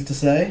the things to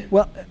say?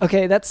 Well,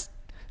 okay.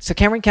 So.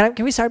 Cameron, can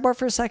we sidebar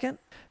for a second?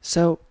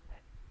 So,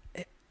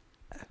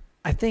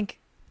 I think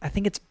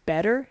it's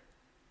better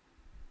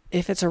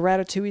if it's a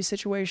Ratatouille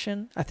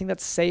situation. I think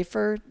that's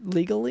safer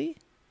legally.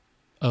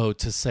 Oh,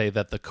 to say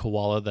that the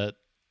koala that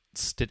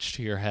stitched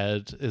to your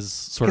head is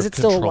sort Because of it's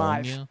still controlling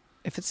alive. you.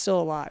 If it's still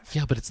alive.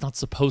 Yeah, but it's not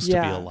supposed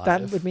to be alive.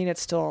 that would mean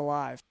it's still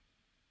alive.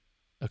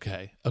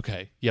 Okay.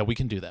 Yeah, we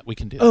can do that.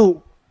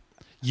 Oh,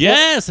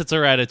 Yes, it's a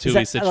is Ratatouille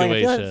that- situation. like,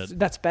 I feel like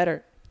that's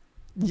better.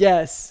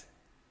 Yes.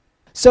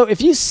 So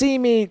if you see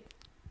me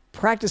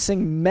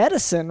practicing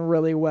medicine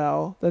really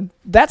well, then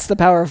that's the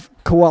power of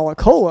Koala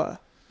Cola,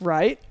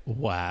 right?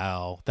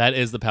 Wow, that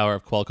is the power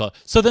of koala cola.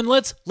 So then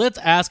let's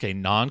ask a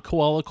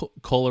non-koala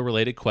cola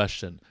related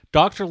question.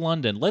 Dr.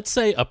 London, let's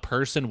say a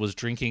person was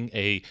drinking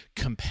a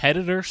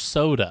competitor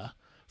soda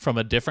from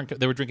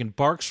they were drinking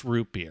Barks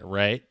root beer,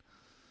 right?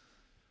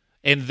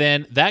 And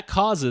then that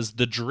causes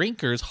the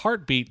drinker's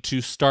heartbeat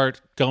to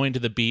start going to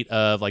the beat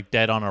of like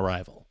Dead on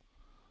Arrival.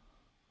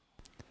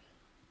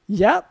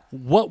 Yep.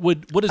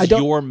 What is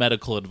your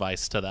medical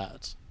advice to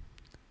that?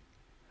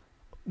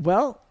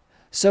 Well,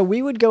 so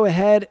we would go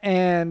ahead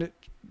and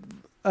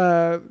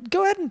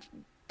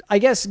I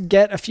guess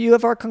get a few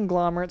of our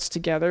conglomerates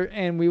together,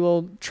 and we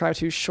will try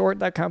to short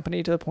that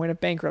company to the point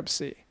of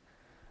bankruptcy.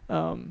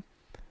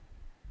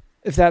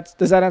 Does that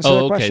answer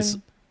the question?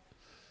 So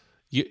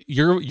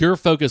you're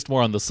focused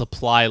more on the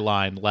supply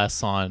line,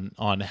 less on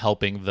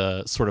helping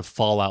the sort of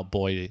Fallout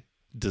Boy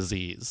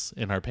disease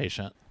in our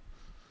patient.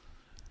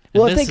 And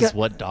Well, I this think is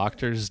what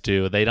doctors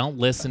do. They don't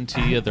listen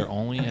to you. They're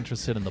only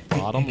interested in the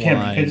bottom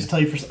Cameron, line. can I just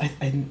tell you first? I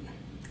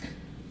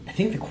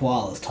think the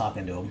koala is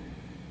talking to him.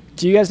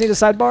 Do you guys need a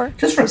sidebar?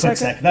 Just for a a quick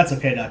second? sec. That's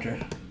okay, Doctor.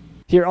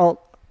 Here,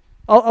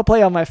 I'll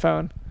play on my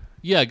phone.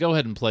 Yeah, go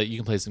ahead and play. You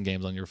can play some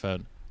games on your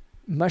phone.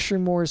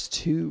 Mushroom Wars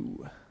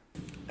 2.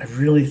 I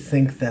really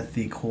think that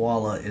the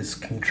koala is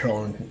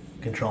controlling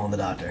the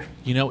doctor.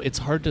 It's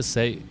hard to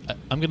say.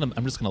 I'm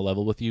just gonna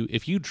level with you.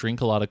 If you drink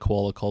a lot of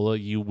koala cola,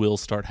 you will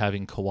start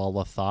having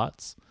koala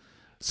thoughts.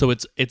 So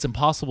it's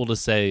impossible to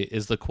say,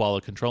 is the koala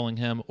controlling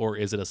him, or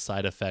is it a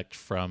side effect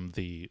from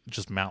the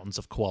just mountains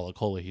of koala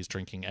cola he's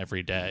drinking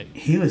every day?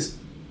 He was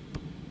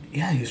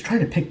trying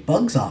to pick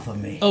bugs off of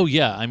me. Oh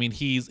yeah, I mean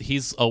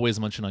he's always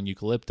munching on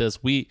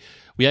eucalyptus. We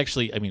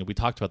actually, we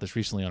talked about this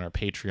recently on our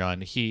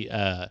Patreon.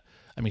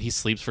 He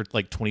sleeps for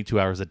like 22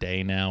 hours a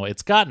day now.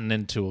 It's gotten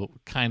into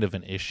kind of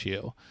an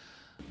issue.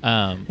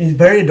 He's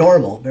very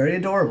adorable,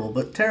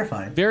 but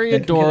terrifying. Very That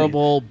can kill you.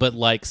 adorable, but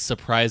like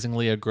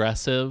surprisingly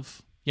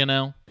aggressive.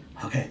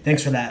 Okay,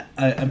 thanks for that.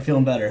 I'm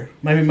feeling better.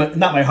 Not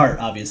my heart,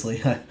 obviously.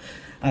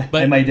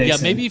 But my day yeah,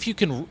 soon. maybe if you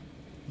can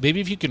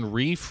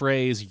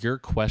rephrase your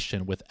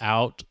question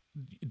without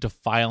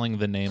defiling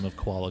the name of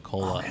Koala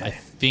Cola, Okay. I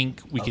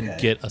think we can Okay.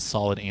 get a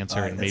solid answer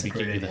All right, and that's maybe a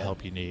great get you the idea.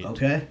 help you need.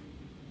 Okay.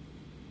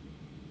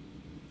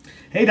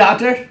 Hey,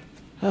 doctor.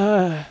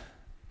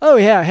 Oh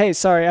yeah, hey,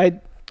 sorry.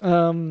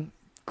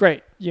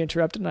 Great. You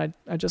interrupted and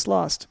I just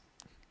lost.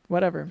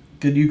 Whatever.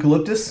 Good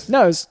eucalyptus.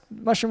 No, it was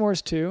Mushroom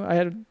Wars 2.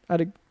 I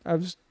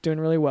was doing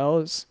really well. I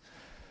was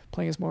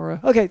playing as Mora.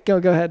 Okay, go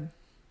ahead.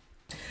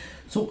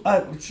 So I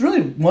was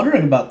really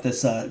wondering about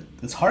this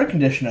heart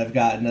condition I've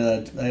gotten.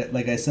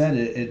 Like I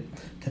said,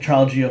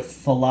 tetralogy of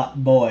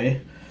Fallout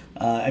Boy.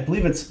 I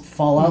believe it's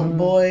Fallout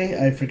Boy.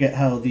 I forget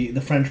how the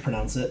French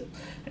pronounce it.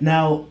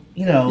 Now,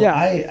 Yeah.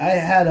 I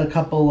had a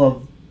couple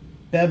of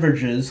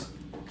beverages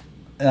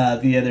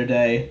the other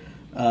day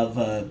of,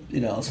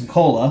 some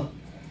cola.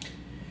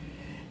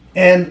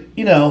 And,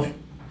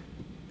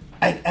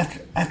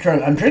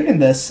 after I'm drinking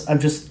this, I'm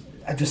just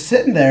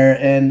sitting there,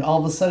 and all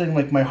of a sudden,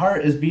 like, my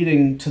heart is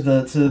beating to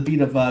the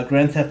beat of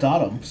Grand Theft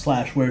Auto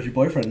 / Where's Your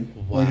Boyfriend?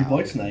 Wow. Where's Your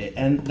Boy Tonight?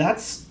 And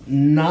that's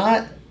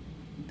not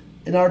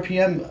an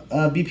RPM,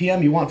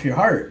 BPM you want for your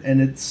heart,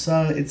 and it's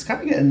kind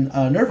of getting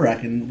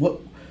nerve-wracking.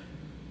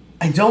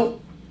 I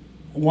don't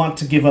want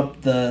to give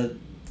up the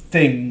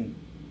thing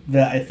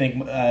that I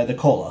think the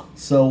cola.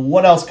 So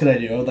what else could I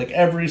do? Like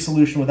every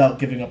solution without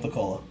giving up the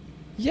cola.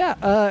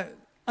 Yeah,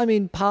 I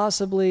mean,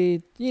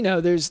 possibly,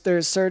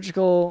 there's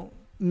surgical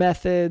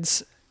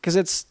methods, because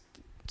it's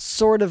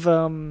sort of,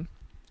 I'm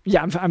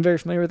very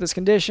familiar with this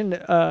condition.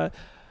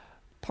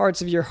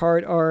 Parts of your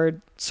heart are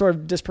sort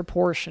of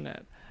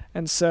disproportionate.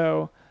 And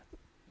so,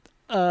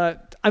 I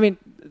mean,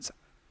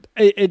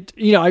 I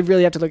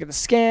really have to look at the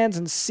scans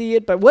and see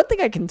it. But one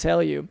thing I can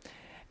tell you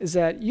is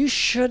that you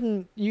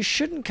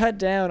shouldn't cut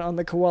down on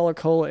the koala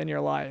cola in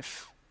your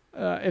life,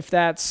 if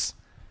that's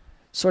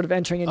sort of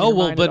entering into your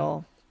mind at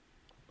all.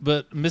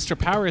 But Mr.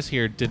 Powers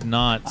here did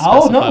not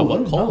specify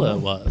what cola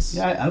was.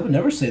 Yeah, I would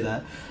never say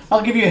that.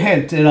 I'll give you a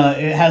hint. It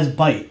has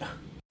bite.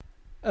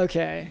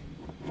 Okay.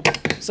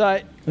 So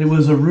It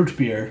was a root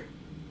beer.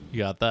 You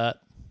got that?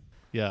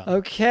 Yeah.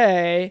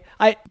 Okay.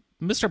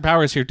 Mr.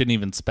 Powers here didn't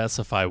even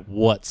specify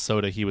what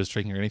soda he was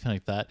drinking or anything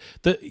like that.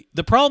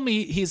 The problem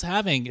he's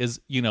having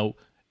is,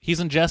 he's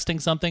ingesting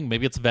something.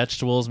 Maybe it's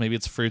vegetables, maybe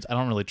it's fruits. I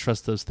don't really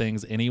trust those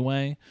things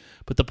anyway.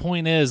 But the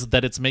point is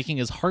that it's making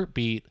his heart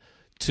beat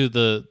to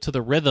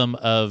the rhythm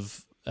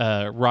of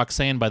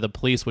Roxanne by the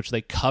Police, which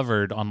they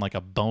covered on like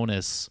a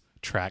bonus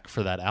track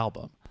for that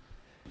album.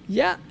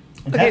 Yeah.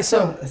 Okay,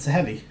 so it's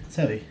heavy. It's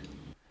heavy.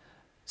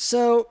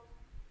 So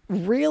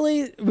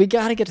really, we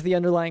got to get to the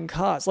underlying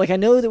cause. Like, I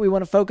know that we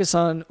want to focus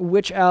on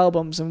which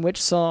albums and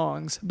which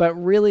songs, but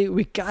really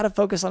we got to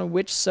focus on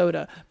which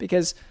soda,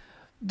 because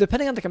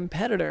depending on the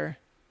competitor,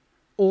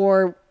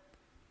 it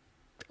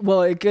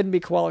couldn't be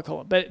Koala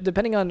Cola, but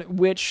depending on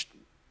which,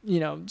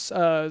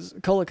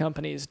 cola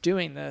company is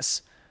doing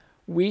this,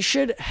 we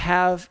should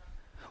have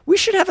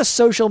a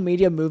social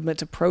media movement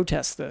to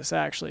protest this.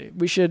 Actually,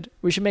 we should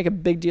make a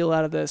big deal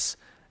out of this,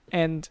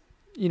 and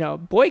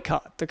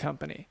boycott the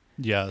company.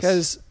 Yes.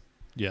 Because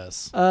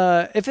yes,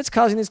 if it's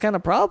causing these kind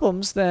of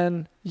problems,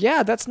 then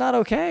yeah, that's not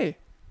okay.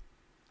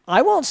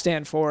 I won't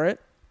stand for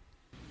it.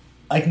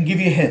 I can give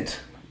you a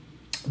hint.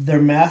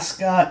 Their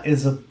mascot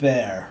is a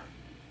bear.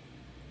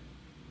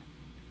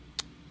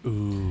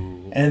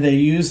 Ooh. And they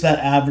use that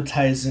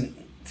advertisement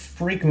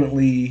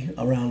frequently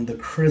around the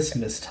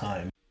Christmas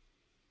time.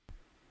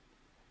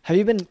 Have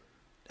you been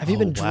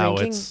Wow,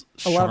 drinking it's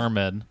a lot?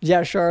 Charmin.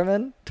 Yeah,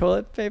 Charmin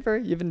toilet paper.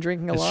 You've been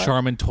drinking a lot. It's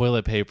Charmin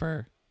toilet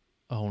paper.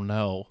 Oh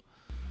no.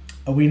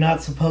 Are we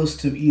not supposed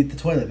to eat the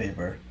toilet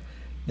paper?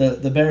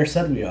 The bear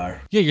said we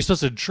are. Yeah, you're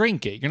supposed to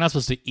drink it. You're not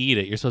supposed to eat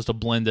it. You're supposed to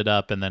blend it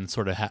up and then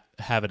sort of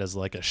have it as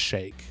like a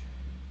shake.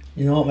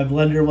 You know what? My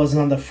blender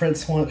wasn't on the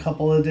fritz one a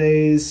couple of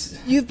days.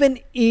 You've been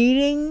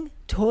eating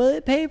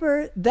toilet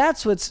paper?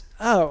 That's what's...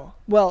 Oh,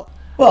 well...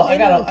 Well,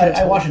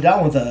 I wash it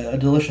down with a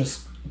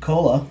delicious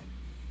cola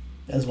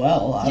as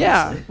well, obviously.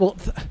 Yeah, well,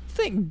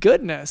 thank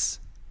goodness.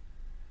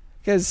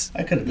 Because...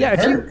 I could have been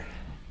hurt.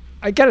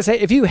 I gotta say,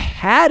 if you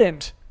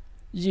hadn't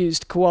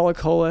used Koala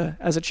Cola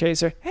as a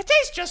chaser... It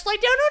tastes just like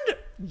Down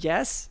Under.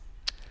 Yes?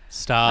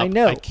 Stop. I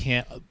know. I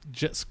can't.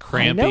 Just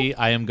Crampy,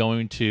 I'm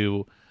going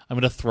to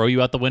throw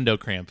you out the window,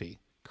 Crampy.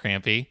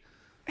 Crampy,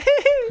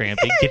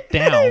 get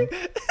down.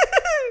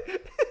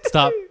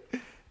 Stop.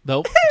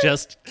 Nope.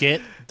 Just get.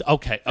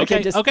 Okay.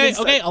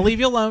 I'll leave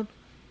you alone.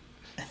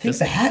 I think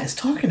the hat is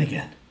talking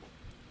again.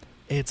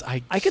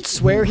 I could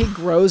swear he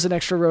grows an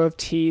extra row of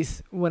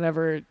teeth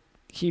whenever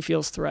he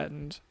feels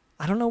threatened.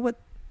 I don't know what.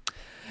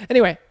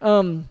 Anyway,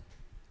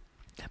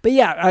 but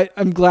yeah,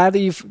 I'm glad that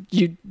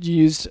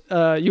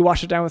you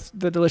washed it down with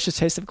the delicious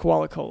taste of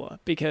Koala Cola,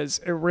 because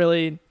it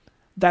really,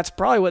 that's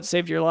probably what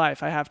saved your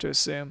life, I have to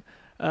assume,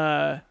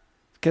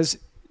 because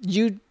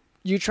you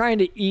trying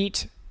to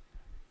eat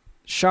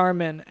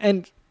Charmin,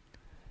 and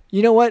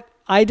you know what?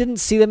 I didn't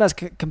see them as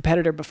a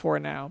competitor before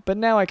now, but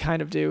now I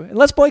kind of do. And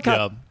let's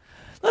boycott. Yeah.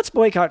 Let's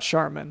boycott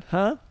Charmin,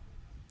 huh?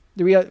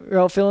 We're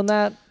all feeling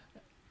that?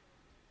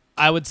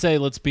 I would say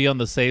let's be on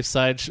the safe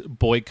side.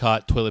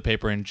 Boycott toilet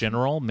paper in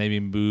general. Maybe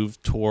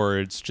move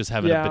towards just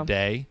having a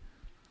bidet.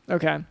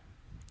 Okay.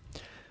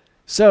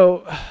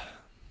 So.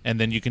 And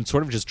then you can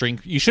sort of just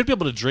drink. You should be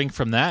able to drink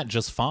from that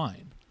just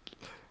fine.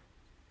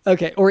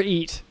 Okay, or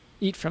eat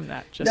from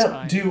that just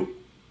fine.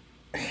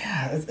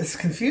 Yeah, it's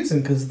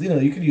confusing because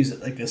you could use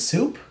it like a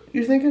soup.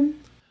 You're thinking?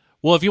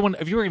 Well, if you were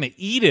going to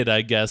eat it,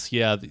 I guess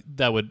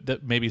that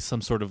maybe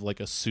some sort of like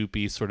a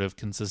soupy sort of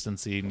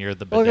consistency near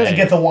the bidet. To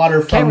get the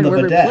water from the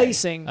we're bidet.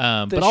 Replacing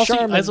the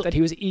Charmin that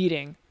he was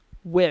eating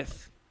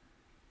with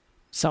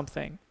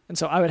something, and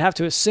so I would have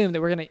to assume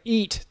that we're going to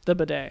eat the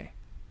bidet.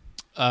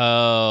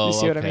 Oh, you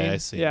see what I mean? I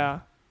see. Yeah.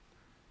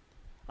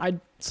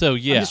 So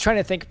yeah, I'm just trying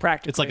to think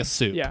practically. It's like a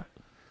soup. Yeah.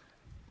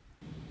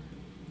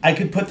 I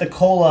could put the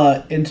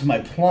cola into my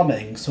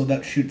plumbing so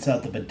that shoots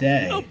out the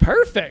bidet. Oh,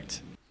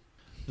 perfect.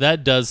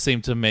 that does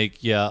seem to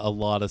make a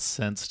lot of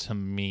sense to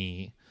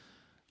me.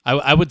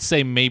 I would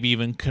say maybe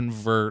even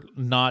convert,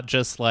 not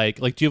just like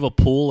do you have a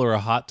pool or a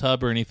hot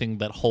tub or anything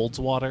that holds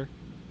water?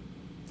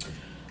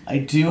 I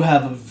do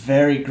have a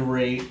very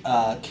great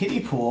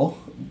kiddie pool.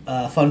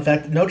 Fun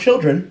fact, no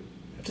children.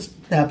 Just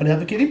happen to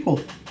have a kiddie pool.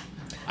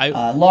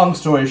 Long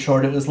story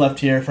short, it was left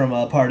here from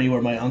a party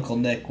where my Uncle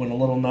Nick went a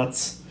little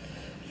nuts.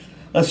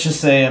 Let's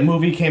just say a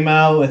movie came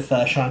out with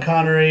Sean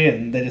Connery,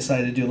 and they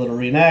decided to do a little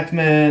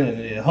reenactment and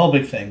a whole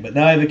big thing. But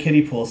now I have a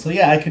kiddie pool, so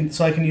yeah, I can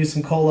use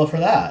some cola for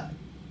that.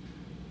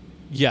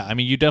 Yeah, I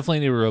mean, you definitely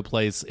need to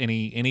replace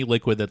any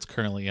liquid that's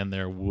currently in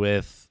there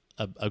with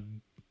a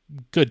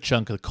good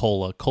chunk of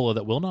cola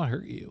that will not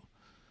hurt you.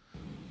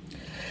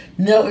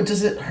 No,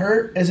 does it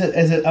hurt? Is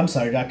it? I'm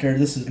sorry, doctor.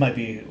 Might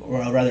be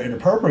rather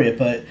inappropriate,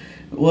 but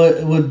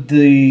would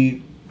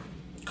the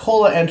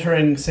cola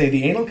entering, say,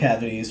 the anal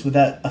cavities, would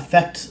that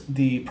affect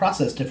the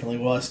process differently?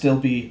 Will I still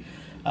be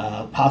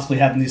possibly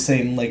having these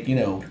same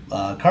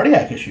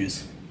cardiac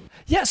issues?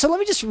 Yeah. So let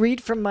me just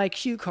read from my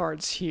cue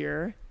cards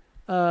here.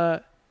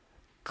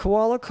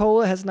 Koala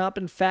Cola has not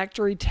been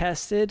factory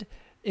tested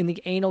in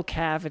the anal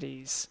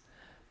cavities.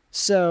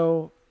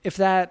 So if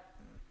that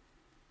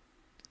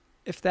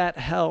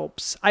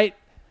helps, I'd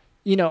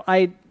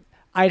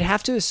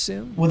have to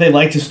assume. Would they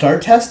like to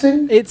start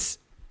testing? It's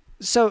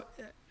so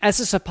as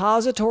a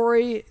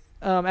suppository,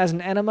 as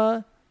an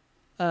enema,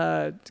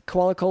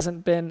 Koala Cola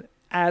hasn't been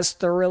as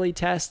thoroughly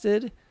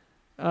tested.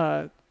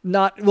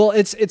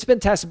 It's been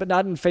tested, but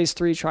not in phase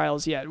 3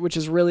 trials yet, which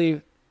is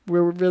we're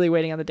really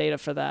waiting on the data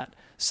for that.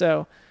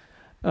 So,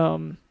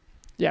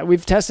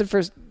 we've tested for.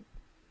 I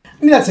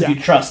mean, that's if you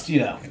trust, If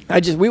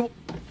you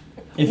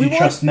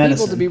trust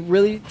medicine. People to be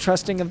really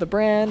trusting of the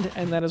brand,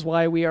 and that is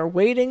why we are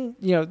waiting,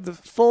 the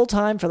full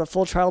time for the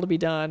full trial to be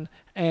done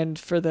and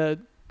for the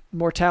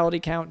mortality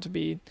count to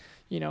be,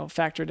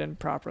 factored in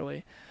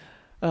properly.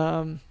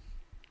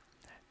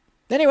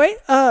 Anyway,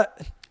 I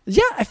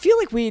feel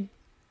like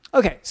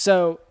okay,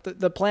 so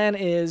the plan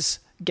is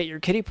get your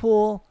kiddie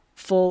pool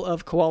full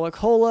of Koala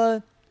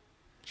Cola.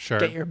 Sure.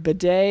 Get your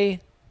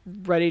bidet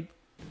ready.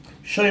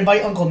 Should I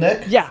invite Uncle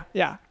Nick?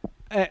 Yeah.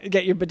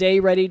 Get your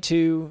bidet ready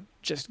to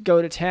just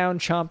go to town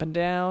chomping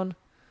down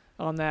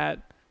on that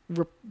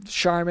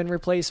Charmin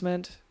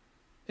replacement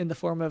in the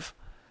form of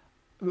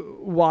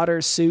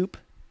water soup,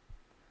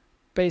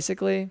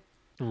 basically.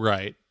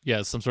 Right.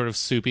 Yeah, some sort of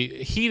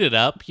soupy. Heat it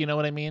up, you know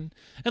what I mean?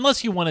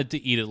 Unless you wanted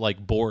to eat it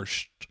like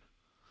borscht.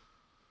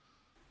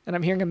 And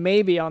I'm hearing a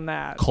maybe on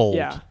that. Cold.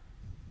 Yeah.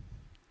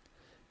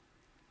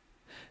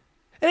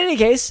 In any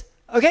case,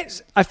 okay,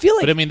 I feel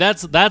like... But I mean,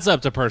 that's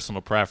up to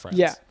personal preference.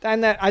 Yeah,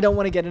 and that I don't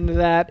want to get into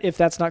that if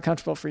that's not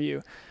comfortable for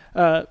you.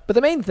 But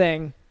the main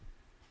thing,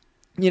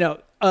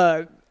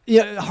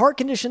 heart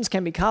conditions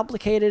can be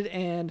complicated,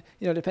 and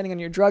depending on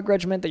your drug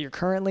regimen that you're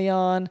currently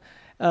on,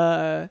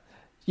 I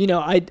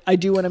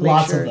do want to make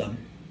Lots sure. of them.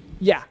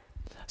 Yeah,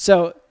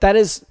 so that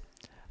is,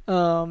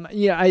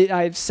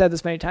 I've said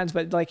this many times,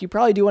 but you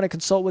probably do want to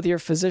consult with your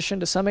physician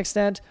to some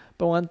extent.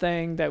 But one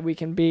thing that we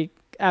can be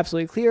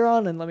absolutely clear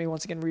on, and let me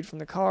once again read from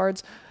the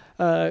cards.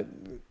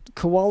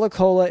 Koala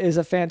Cola is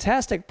a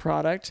fantastic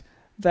product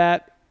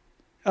that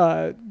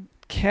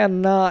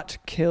cannot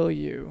kill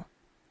you.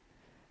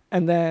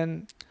 And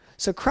then,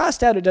 so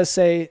crossed out, it does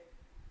say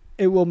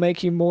it will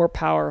make you more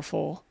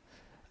powerful.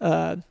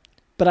 But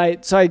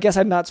I guess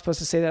I'm not supposed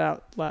to say that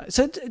out loud.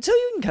 So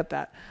you can cut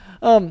that.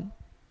 All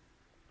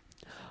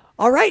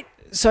right.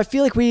 So I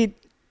feel like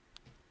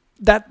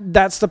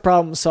that's the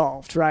problem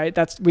solved, right?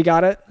 We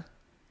got it.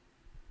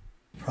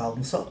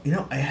 Problem solved.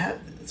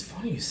 It's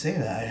funny you say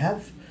that. I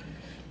have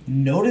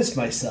noticed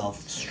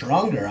myself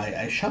stronger.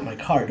 I shut my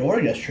car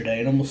door yesterday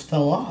and almost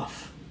fell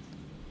off.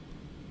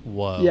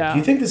 Whoa. Yeah. Do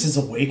you think this is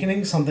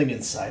awakening something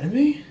inside of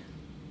me?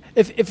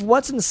 If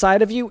what's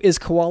inside of you is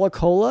Koala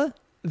Cola,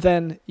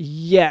 then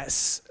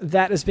yes,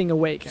 that is being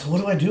awakened. So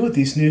what do I do with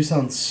these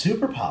newfound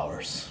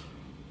superpowers?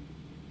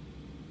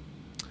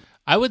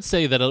 I would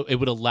say that it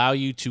would allow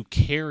you to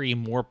carry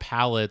more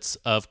pallets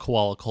of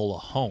Koala Cola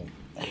home.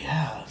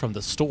 Yeah. From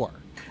the store.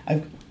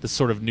 This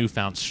sort of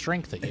newfound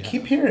strength that you have. I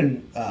keep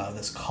hearing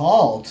this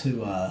call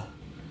to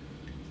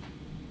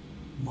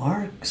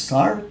Mark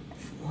Stark,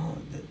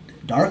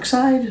 Dark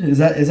Side. Is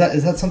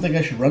that something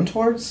I should run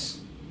towards?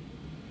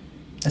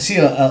 I see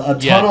a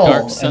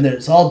tunnel and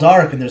it's all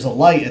dark and there's a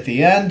light at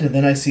the end, and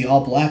then I see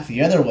all black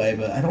the other way,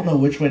 but I don't know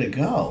which way to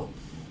go.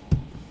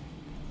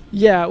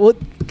 Yeah, well,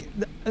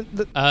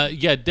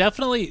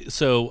 definitely.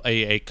 So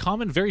a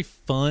common, very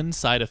fun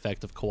side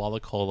effect of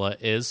Koala Cola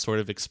is sort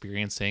of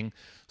experiencing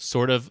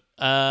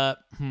how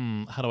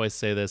do I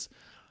say this?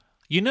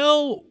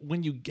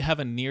 When you have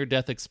a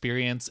near-death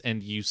experience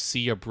and you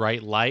see a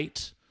bright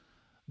light,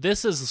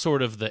 this is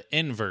sort of the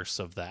inverse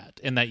of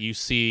that, in that you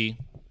see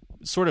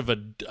sort of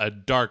a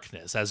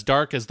darkness, as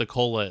dark as the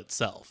cola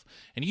itself.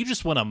 And you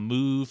just want to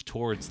move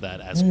towards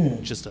that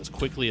just as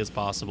quickly as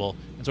possible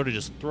and sort of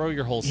just throw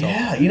your whole self.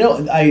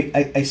 Yeah,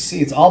 I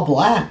see it's all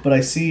black, but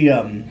I see,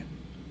 I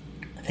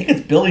think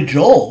it's Billy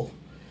Joel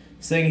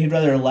saying he'd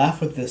rather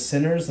laugh with the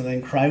sinners and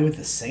then cry with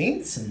the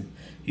saints. And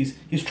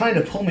he's trying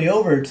to pull me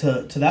over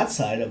to that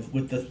side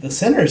with the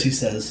sinners, he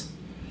says.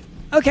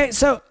 Okay,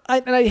 so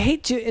I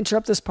hate to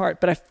interrupt this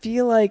part, but I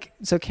feel like,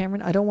 so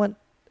Cameron, I don't want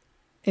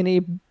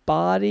any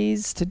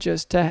bodies to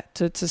just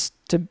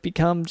to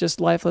become just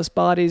lifeless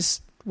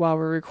bodies while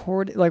we're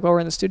recording, like while we're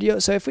in the studio.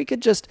 So if we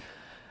could just,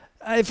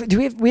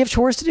 do we have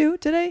chores to do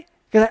today?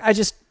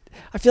 Because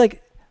I feel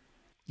like,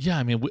 yeah,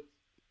 I mean,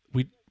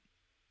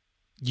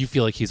 you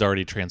feel like he's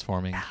already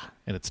transforming,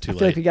 and it's too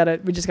late. I feel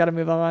like we just got to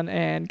move on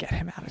and get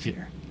him out of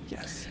here.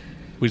 Yes.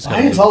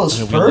 Why is all this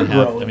fur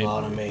growing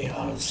on me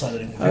all of a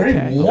sudden? Very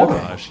warm. Oh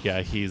gosh,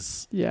 yeah,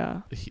 he's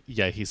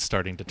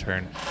starting to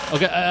turn.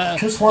 Okay,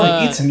 just want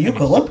to eat some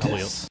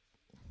eucalyptus.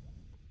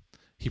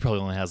 He probably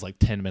only has like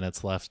 10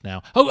 minutes left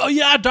now. Oh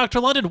yeah, Dr.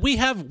 London,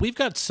 we've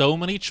got so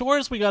many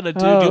chores we got to do.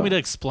 Do you want me to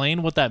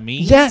explain what that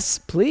means? Yes,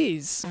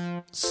 please.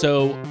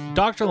 So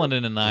Dr.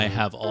 London and I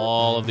have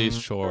all of these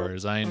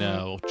chores. I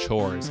know,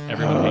 chores.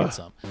 Everyone hates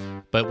them.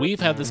 But we've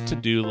had this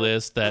to-do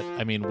list that,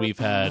 I mean, we've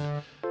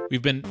been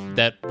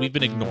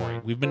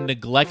ignoring. We've been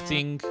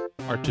neglecting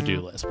our to-do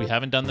list. We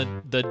haven't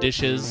done the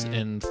dishes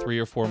in 3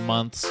 or 4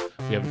 months.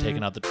 We haven't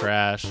taken out the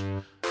trash.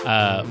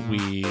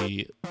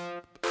 We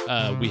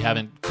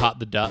haven't caught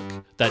the duck.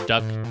 That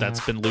duck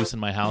that's been loose in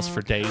my house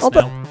for days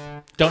now.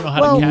 Don't know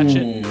how to catch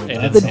it.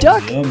 And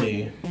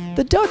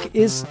the duck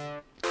is,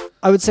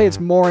 I would say, it's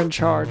more in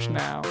charge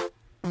now.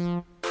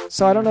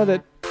 So I don't know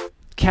that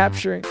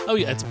capturing. Oh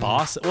yeah, it's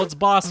boss. Well, it's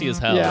bossy as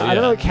hell. Yeah, I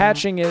don't know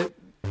catching it.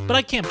 But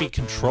I can't be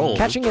controlled.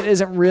 Catching it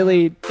isn't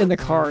really in the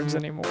cards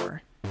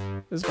anymore,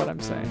 is what I'm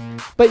saying.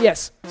 But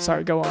yes,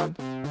 sorry, go on.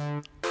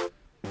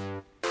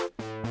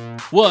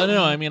 Well,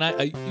 no, I mean,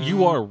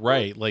 you are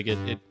right. Like,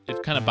 it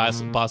kind of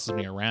bosses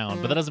me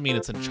around, but that doesn't mean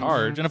it's in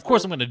charge. And of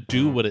course, I'm going to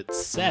do what it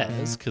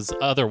says, because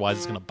otherwise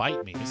it's going to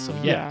bite me. So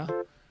yeah.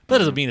 But that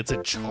doesn't mean it's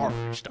in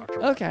charge,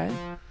 Dr. Okay.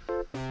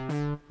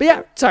 But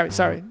yeah,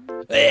 sorry.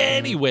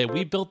 Anyway,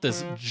 we built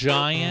this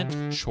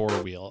giant chore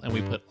wheel, and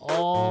we put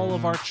all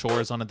of our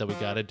chores on it that we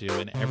got to do,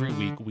 and every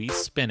week we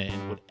spin it,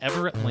 and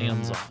whatever it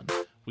lands on,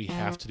 we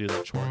have to do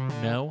that chore,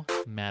 no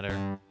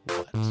matter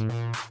what.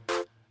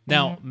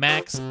 Now,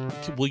 Max,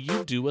 will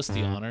you do us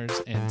the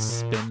honors and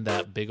spin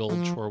that big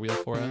old chore wheel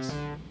for us?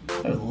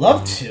 I would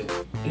love to.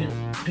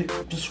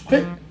 Just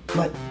quit.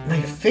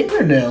 My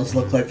fingernails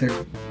look like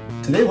they're...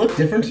 Do they look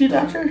different to you,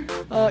 Doctor?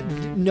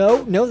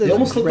 No, they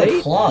almost look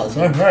like claws.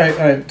 All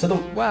right. To the...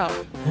 Wow,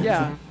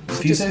 yeah.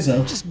 If you say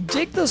so. Just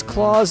dig those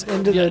claws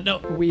into the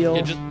wheel.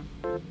 Yeah,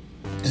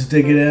 just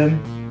dig it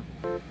in.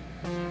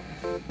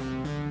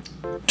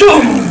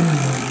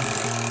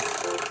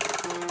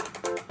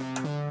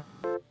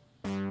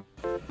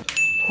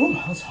 Ooh,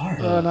 that was hard.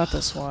 Not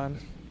this one.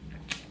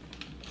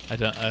 I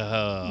don't.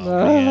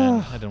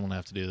 Man, I didn't want to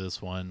have to do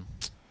this one.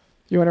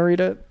 You want to read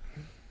it?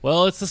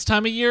 Well, it's this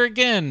time of year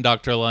again,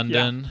 Dr.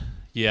 London.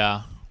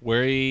 Yeah,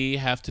 we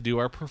have to do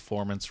our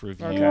performance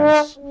reviews.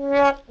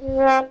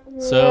 Okay.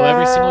 So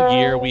every single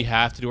year we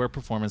have to do our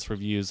performance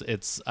reviews.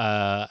 It's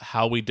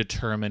how we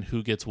determine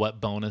who gets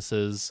what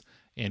bonuses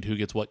and who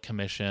gets what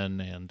commission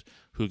and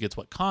who gets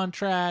what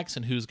contracts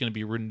and who's going to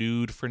be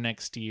renewed for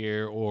next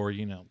year or,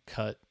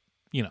 cut,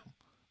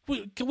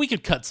 we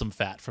could cut some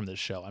fat from this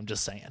show. I'm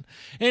just saying.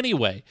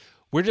 Anyway,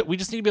 we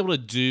just need to be able to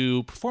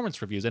do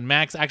performance reviews. And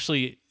Max,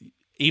 actually,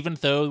 even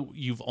though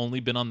you've only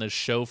been on this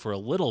show for a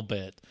little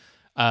bit,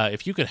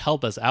 if you could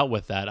help us out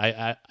with that,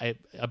 I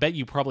bet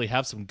you probably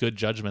have some good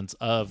judgments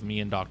of me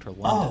and Dr.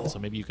 London, so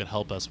maybe you could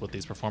help us with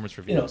these performance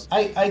reviews.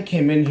 I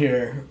came in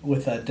here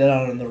with a dead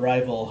on the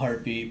rival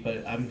heartbeat,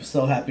 but I'm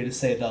so happy to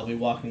say that I'll be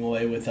walking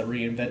away with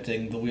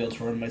reinventing the wheel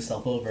to run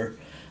myself over.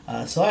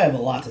 So I have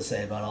a lot to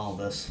say about all of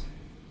this.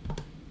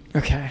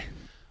 Okay.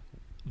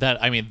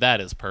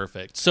 That is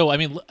perfect. So,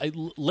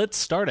 let's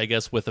start, I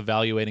guess, with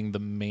evaluating the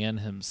man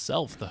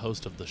himself, the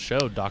host of the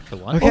show, Dr.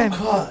 London. Okay. Oh,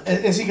 God.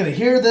 Is he going to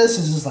hear this?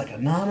 Is this like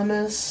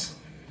anonymous?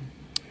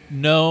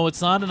 No,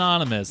 it's not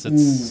anonymous.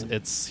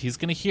 It's he's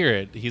going to hear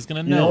it. He's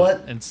going to know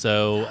what? And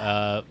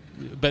so,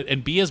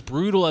 and be as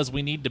brutal as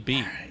we need to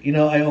be.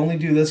 I only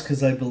do this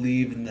because I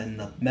believe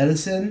in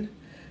medicine,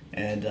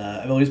 and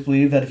I've always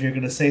believed that if you're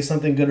going to say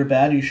something good or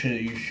bad, you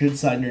should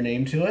sign your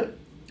name to it.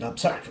 I'm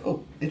sorry.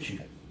 Oh, itchy.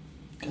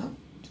 God.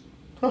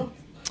 Huh.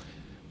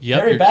 Yep,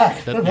 Very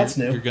back. That's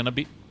new. You're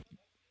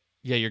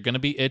gonna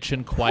be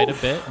itching quite a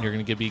bit, and you're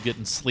gonna be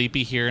getting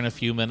sleepy here in a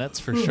few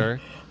minutes for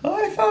sure. Oh,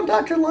 I found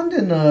Dr.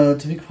 London,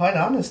 to be quite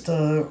honest,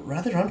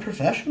 rather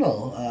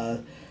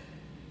unprofessional.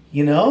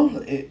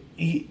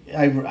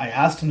 I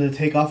asked him to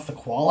take off the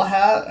koala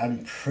hat.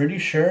 I'm pretty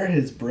sure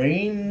his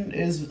brain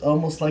is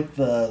almost like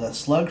the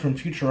slug from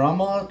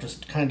Futurama,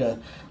 just kind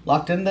of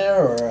locked in there,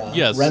 or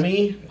yes.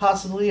 Remy,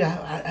 possibly.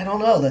 I don't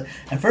know.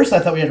 At first I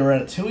thought we had a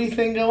Ratatouille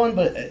thing going,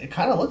 but it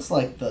kind of looks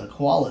like the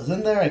koala's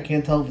in there. I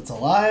can't tell if it's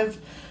alive.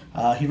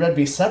 He read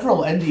me several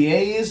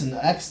NDAs and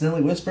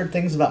accidentally whispered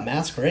things about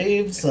mass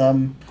graves.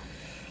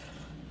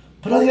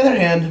 But on the other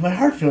hand, my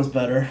heart feels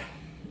better,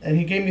 and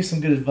he gave me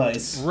some good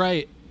advice.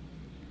 Right.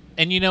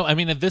 And,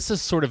 this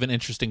is sort of an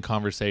interesting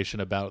conversation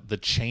about the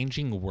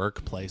changing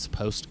workplace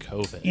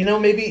post-COVID.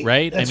 Maybe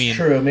right? That's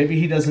true. Maybe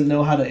he doesn't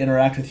know how to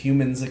interact with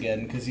humans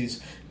again because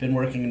he's been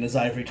working in his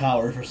ivory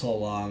tower for so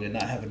long and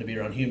not having to be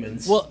around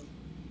humans. Well,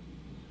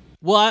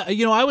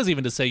 I was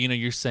even to say,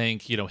 you're saying,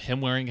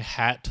 him wearing a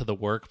hat to the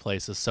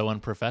workplace is so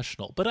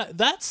unprofessional. But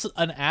that's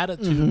an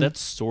attitude that's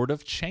sort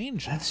of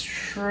changing. That's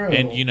true.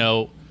 And,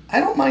 I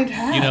don't mind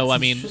hats.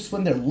 It's just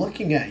when they're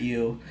looking at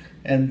you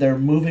and they're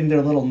moving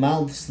their little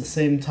mouths the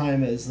same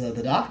time as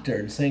the doctor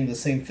and saying the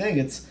same thing,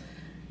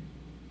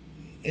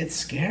 it's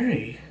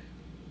scary.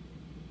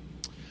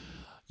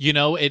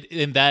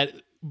 In that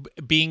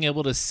being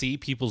able to see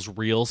people's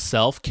real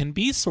self can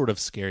be sort of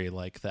scary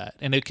like that,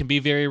 and it can be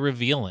very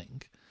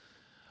revealing.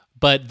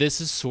 But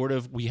this is sort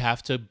of, we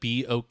have to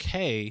be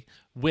okay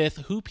with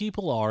who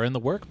people are in the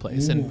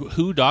workplace. Ooh. And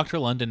who Dr.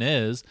 London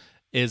is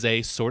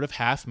a sort of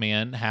half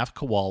man, half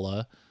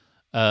koala,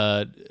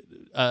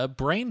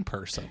 brain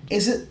person.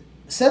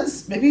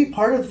 Says maybe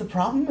part of the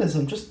problem is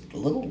I'm just a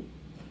little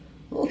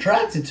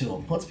attracted to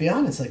him. Let's be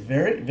honest, like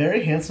very,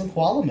 very handsome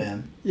koala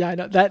man. Yeah, I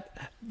know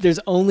that. There's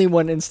only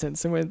one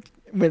instance in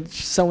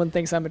which someone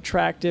thinks I'm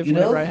attractive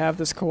whenever I have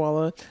this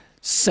koala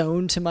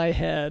sewn to my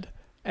head,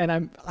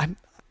 and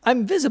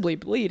I'm visibly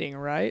bleeding,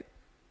 right?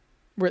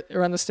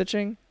 Around the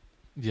stitching.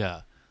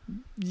 Yeah.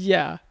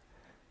 Yeah.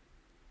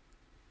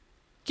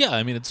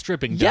 Yeah, it's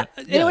dripping down.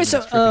 Yeah. Anyway,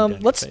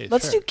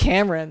 let's do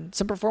Cameron.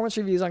 Some performance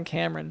reviews on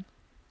Cameron.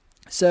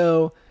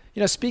 So,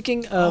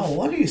 speaking of... Oh,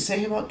 what do you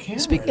say about Cameron?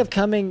 Speaking of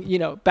coming,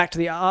 back to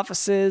the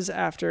offices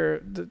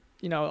after the,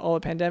 all the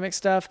pandemic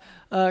stuff,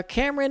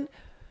 Cameron,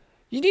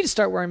 you need to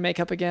start wearing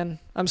makeup again.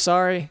 I'm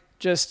sorry.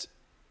 Just,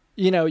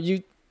 I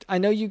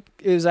know it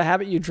was a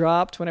habit you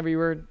dropped whenever you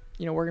were,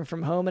 working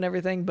from home and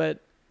everything,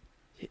 but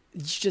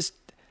it's just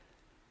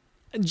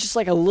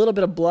like a little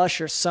bit of blush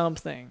or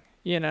something,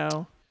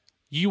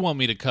 You want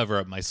me to cover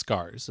up my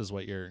scars is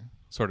what you're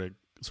sort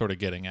of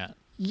getting at.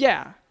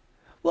 Yeah.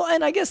 Well,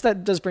 and I guess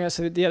that does bring us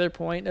to the other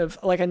point of,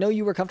 like, I know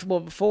you were comfortable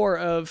before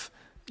of,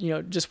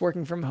 just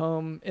working from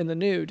home in the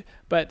nude,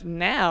 but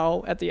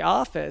now at the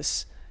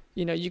office,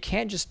 you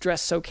can't just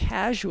dress so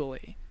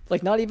casually.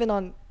 Like, not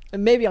even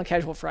maybe on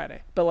casual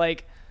Friday, but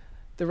like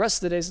the rest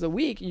of the days of the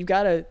week, you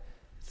got to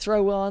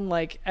throw on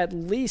like at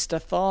least a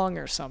thong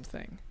or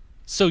something.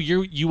 So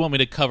you want me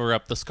to cover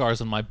up the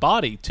scars on my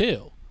body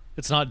too?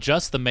 It's not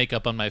just the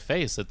makeup on my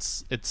face.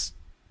 It's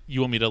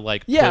you want me to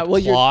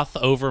put cloth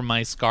over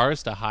my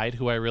scars to hide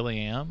who I really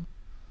am?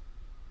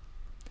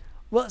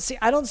 Well, see,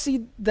 I don't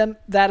see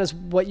that as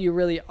what you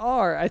really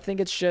are. I think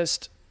it's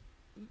just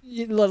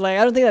I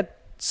don't think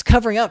that's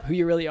covering up who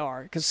you really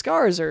are, because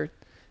scars are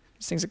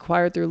these things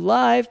acquired through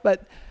life.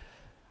 But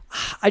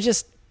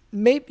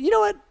maybe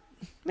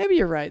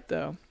you're right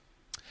though.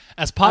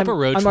 As Papa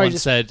Roach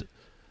once said,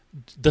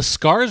 the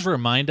scars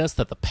remind us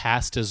that the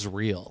past is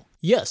real.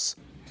 Yes.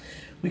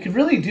 We could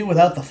really do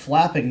without the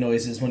flapping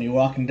noises when you're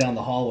walking down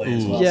the hallway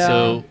as well. Yeah.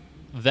 So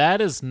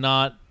that is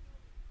not...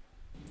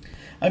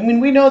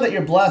 we know that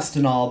you're blessed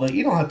and all, but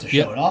you don't have to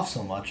show it off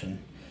so much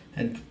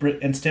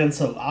and stand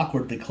so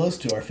awkwardly close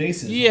to our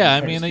faces. Yeah,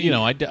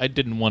 I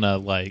didn't want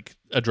to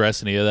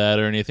address any of that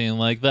or anything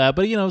like that,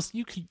 but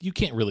you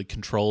can't really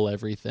control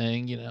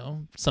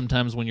everything.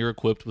 Sometimes when you're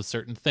equipped with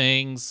certain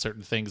things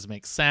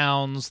make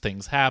sounds,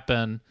 things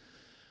happen,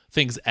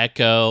 things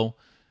echo.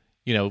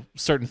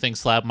 Certain things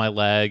slap my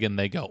leg and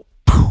they go,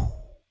 poof.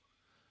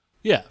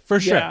 Yeah, for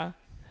sure. Yeah.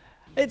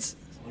 It's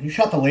when you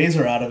shot the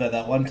laser out of it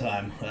that one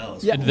time. That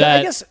was cool. That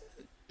I guess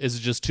is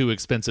just too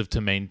expensive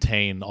to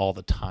maintain all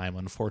the time,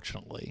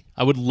 unfortunately.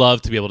 I would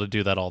love to be able to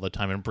do that all the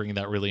time and bring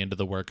that really into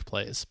the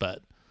workplace,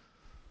 but...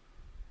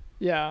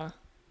 Yeah.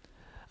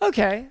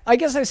 Okay. I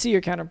guess I see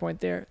your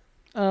counterpoint there.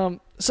 So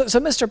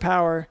Mr.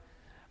 Power,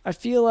 I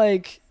feel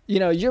like,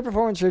 your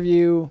performance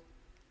review...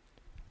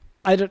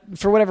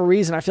 for whatever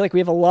reason, I feel like we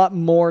have a lot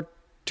more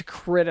to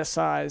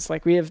criticize.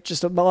 Like I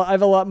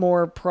have a lot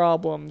more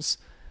problems.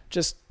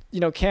 Just,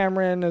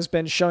 Cameron has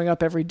been showing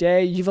up every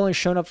day. You've only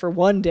shown up for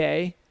one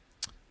day.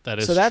 That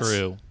is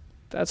true.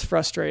 That's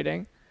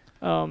frustrating.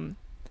 I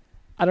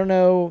don't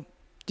know.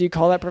 Do you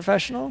call that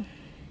professional?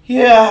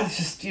 Yeah, it's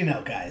just,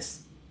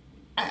 guys,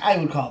 I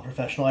would call it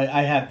professional.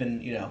 I have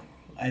been,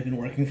 I've been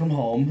working from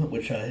home,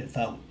 which I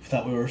thought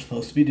we were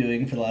supposed to be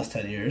doing for the last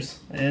 10 years.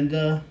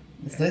 And,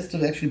 it's nice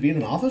to actually be in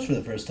an office for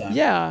the first time.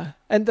 Yeah,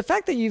 and the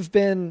fact that you've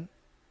been,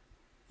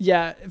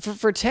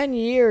 for 10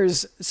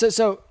 years.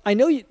 So I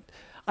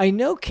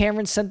know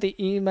Cameron sent the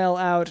email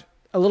out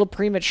a little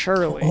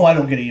prematurely. Oh, I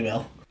don't get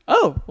email.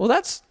 Oh, well,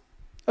 that's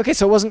Okay,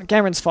 so it wasn't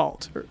Cameron's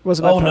fault. Or was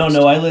it my Oh post?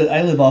 no, I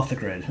live off the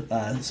grid,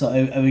 so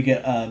we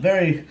get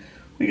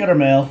we get our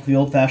mail the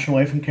old-fashioned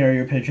way from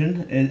carrier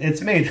pigeon.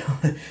 It's made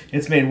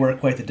it's made work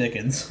quite the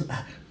dickens.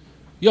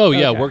 Yo,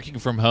 yeah, Okay. working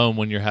from home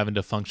when you're having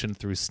to function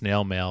through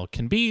snail mail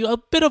can be a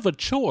bit of a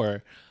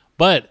chore,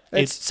 but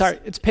It's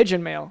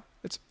pigeon mail.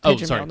 It's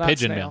pigeon mail, not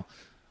pigeon snail. mail.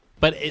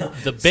 But the Snail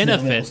mail is too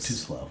benefits,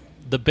 slow.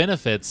 the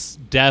benefits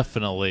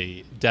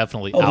definitely the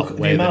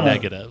outweigh the amount of-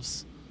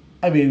 negatives.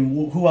 I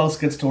mean, who else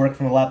gets to work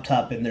from a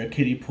laptop in their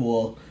kiddie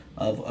pool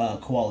of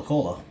Koala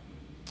Cola?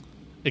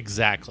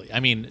 Exactly. I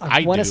mean,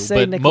 I I wanna do, say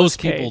but Nicolas most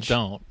people Cage.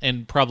 don't,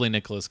 and probably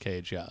Nicolas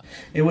Cage. Yeah.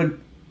 It would,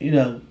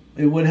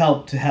 it would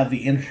help to have the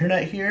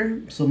internet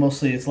here. So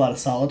mostly it's a lot of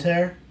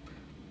solitaire.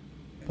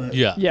 But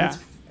Yeah. Yeah.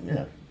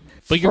 yeah.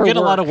 But you're For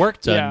getting a lot of work,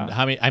 work done.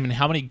 yeah.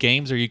 How many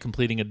games are you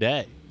completing a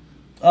day?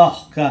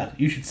 Oh God,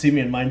 you should see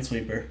me in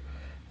Minesweeper.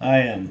 I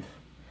am.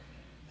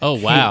 Oh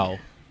wow.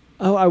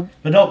 Oh,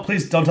 But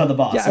please don't tell the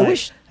boss. Yeah,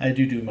 I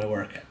do my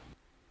work.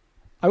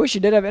 I wish you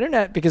did have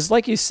internet because,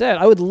 like you said,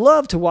 I would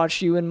love to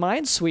watch you in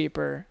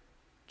Minesweeper,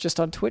 just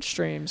on Twitch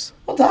streams.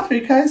 Well, Doctor,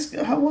 you guys,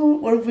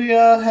 what if we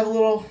have a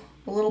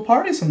little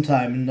party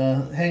sometime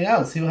and hang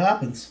out, see what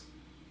happens?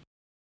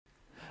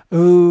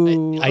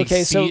 Ooh, I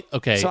okay. see,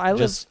 So I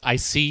live. I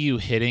see you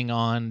hitting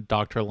on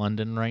Dr.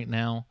 London right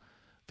now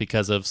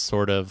because of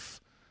sort of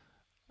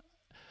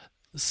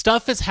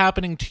stuff is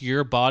happening to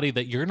your body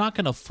that you're not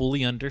going to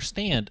fully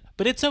understand,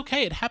 but it's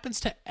okay. It happens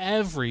to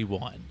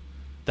everyone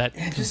that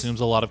consumes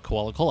a lot of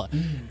Koala Cola.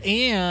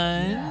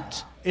 And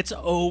it's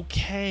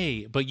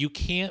okay, but you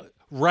can't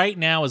right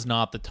now is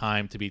not the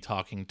time to be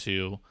talking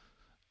to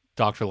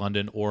Dr.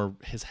 London or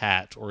his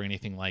hat or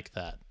anything like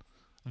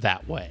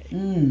that way.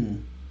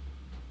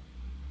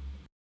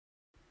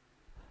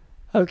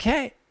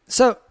 Okay,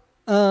 so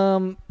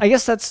I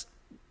guess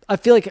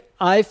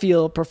I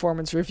feel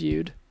performance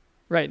reviewed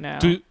right now.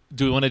 Do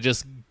we want to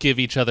just give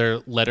each other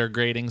letter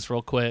gradings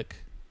real quick?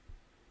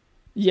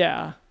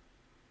 Yeah.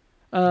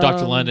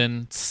 Dr.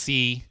 London,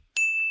 C.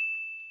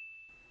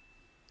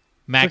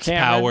 Max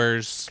Cameron,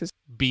 Powers, 'cause-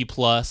 B+.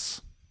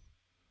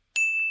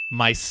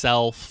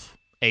 Myself,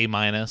 A-.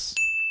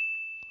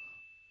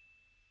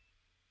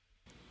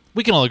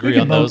 We can all agree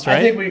on those,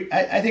 right?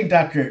 I think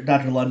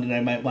Dr. London,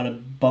 I might want to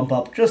bump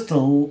up just a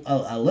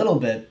little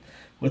bit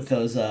with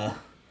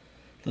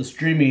those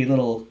dreamy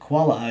little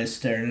koala eyes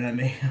staring at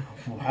me.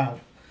 Wow.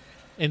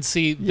 And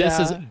see, this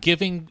is Yeah.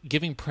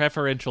 giving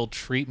preferential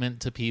treatment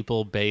to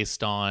people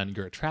based on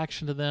your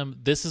attraction to them.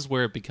 This is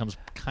where it becomes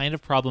kind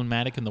of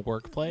problematic in the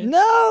workplace.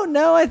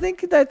 No, I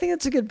think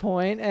that's a good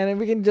point, and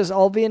we can just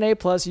all be an A+.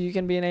 You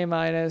can be an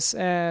A-,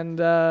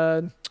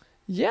 and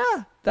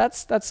yeah,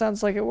 that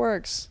sounds like it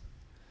works.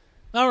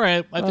 All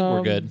right, I think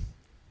we're good.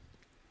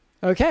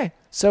 Okay,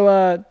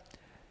 so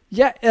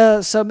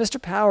so Mr.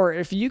 Power,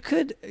 if you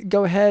could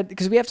go ahead,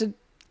 because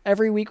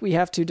every week we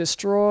have to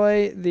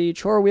destroy the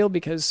chore wheel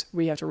because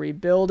we have to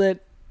rebuild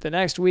it the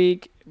next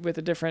week with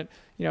a different,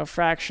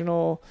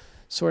 fractional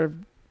sort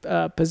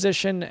of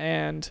position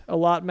and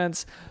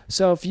allotments.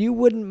 So if you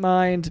wouldn't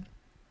mind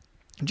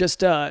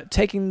just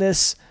taking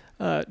this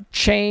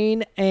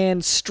chain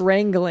and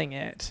strangling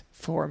it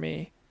for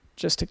me,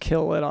 just to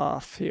kill it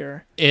off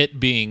here. It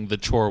being the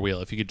chore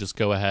wheel, if you could just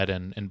go ahead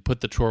and put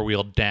the chore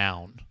wheel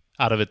down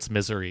out of its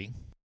misery.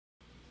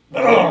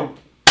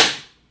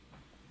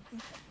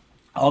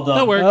 All done.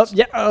 That Oh, works.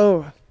 yeah.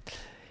 Oh,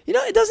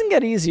 it doesn't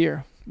get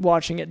easier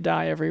watching it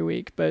die every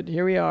week, but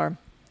here we are.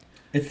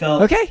 It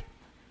felt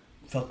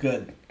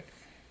good.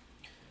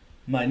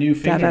 My new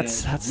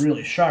fingernails that's- were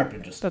really sharp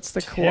and just that's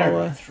the tear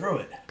koala. right through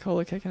it.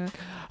 Cola kicking in.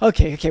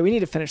 Okay, we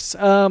need to finish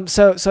this.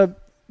 So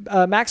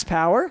Max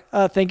Power,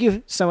 thank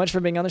you so much for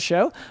being on the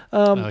show.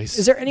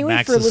 Is there any way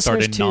Max for has listeners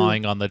started to?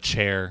 gnawing on the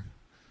chair.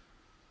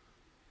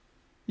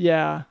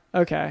 Yeah.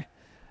 Okay.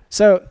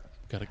 So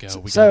Gotta go.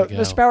 We so gotta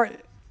go. Mr. Power.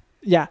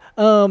 Yeah.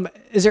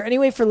 Is there any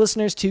way for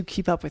listeners to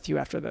keep up with you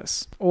after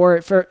this,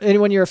 or for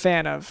anyone you're a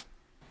fan of?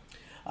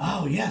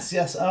 Oh, yes.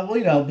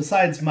 Well,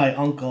 besides my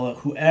uncle,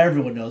 who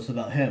everyone knows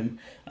about him,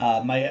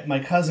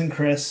 my cousin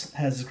Chris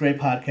has a great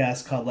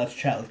podcast called Let's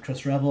Chat with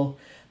Chris Revel.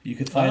 You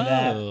can find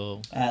that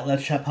at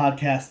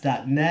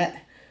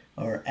letschatpodcast.net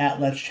or at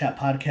Let's Chat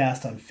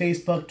Podcast on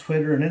Facebook,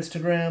 Twitter, and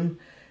Instagram.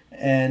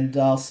 And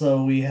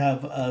also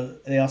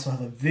they also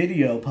have a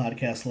video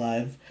podcast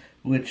live,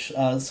 which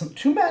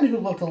two men who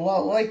looked a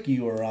lot like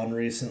you are on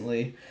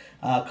recently,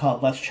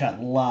 called Let's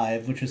Chat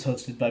Live, which is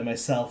hosted by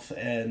myself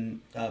and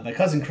my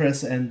cousin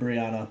Chris and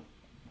Brianna.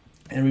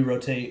 And we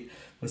rotate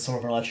with some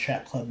of our Let's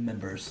Chat Club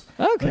members.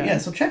 Okay. But yeah,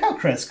 so check out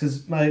Chris,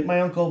 because my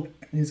uncle,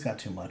 he's got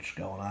too much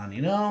going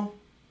on,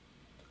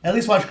 At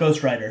least watch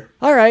Ghost Rider.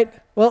 All right.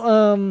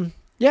 Well,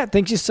 yeah,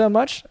 thank you so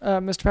much,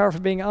 Mr. Power, for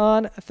being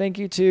on. Thank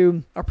you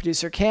to our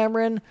producer,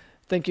 Cameron.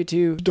 Thank you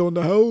to Don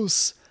the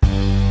House.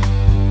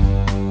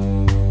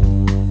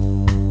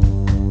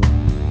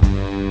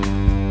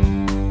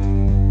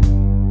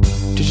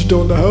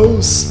 Digital in the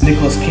House.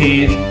 Nicolas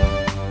Cage.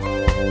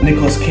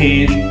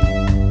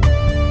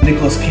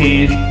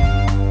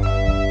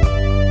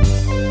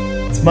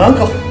 It's my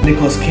uncle.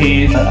 Nicolas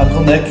Cage.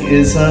 Uncle Nick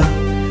is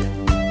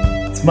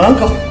it's my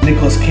uncle.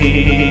 Nicolas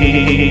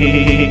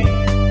Cage.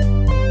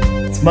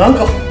 It's my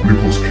uncle.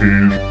 Nicolas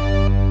Cage.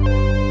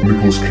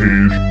 Nicolas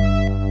Cage.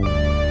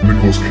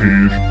 Nicolas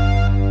Cage.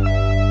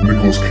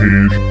 Nicolas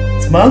Cage.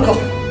 It's my uncle.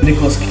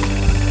 Nicolas Cage.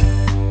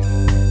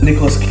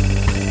 Nicolas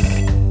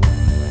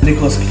Cage.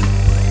 Nicolas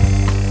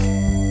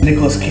Cage.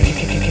 Nicolas Cage.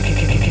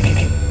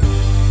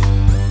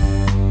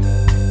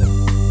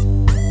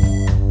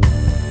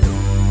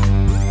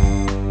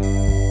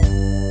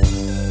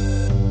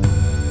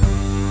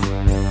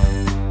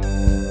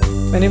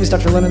 My name is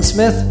Dr. Lennon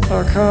Smith,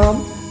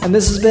 and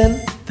this has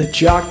been the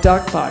Jock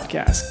Doc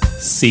Podcast.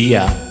 See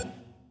ya.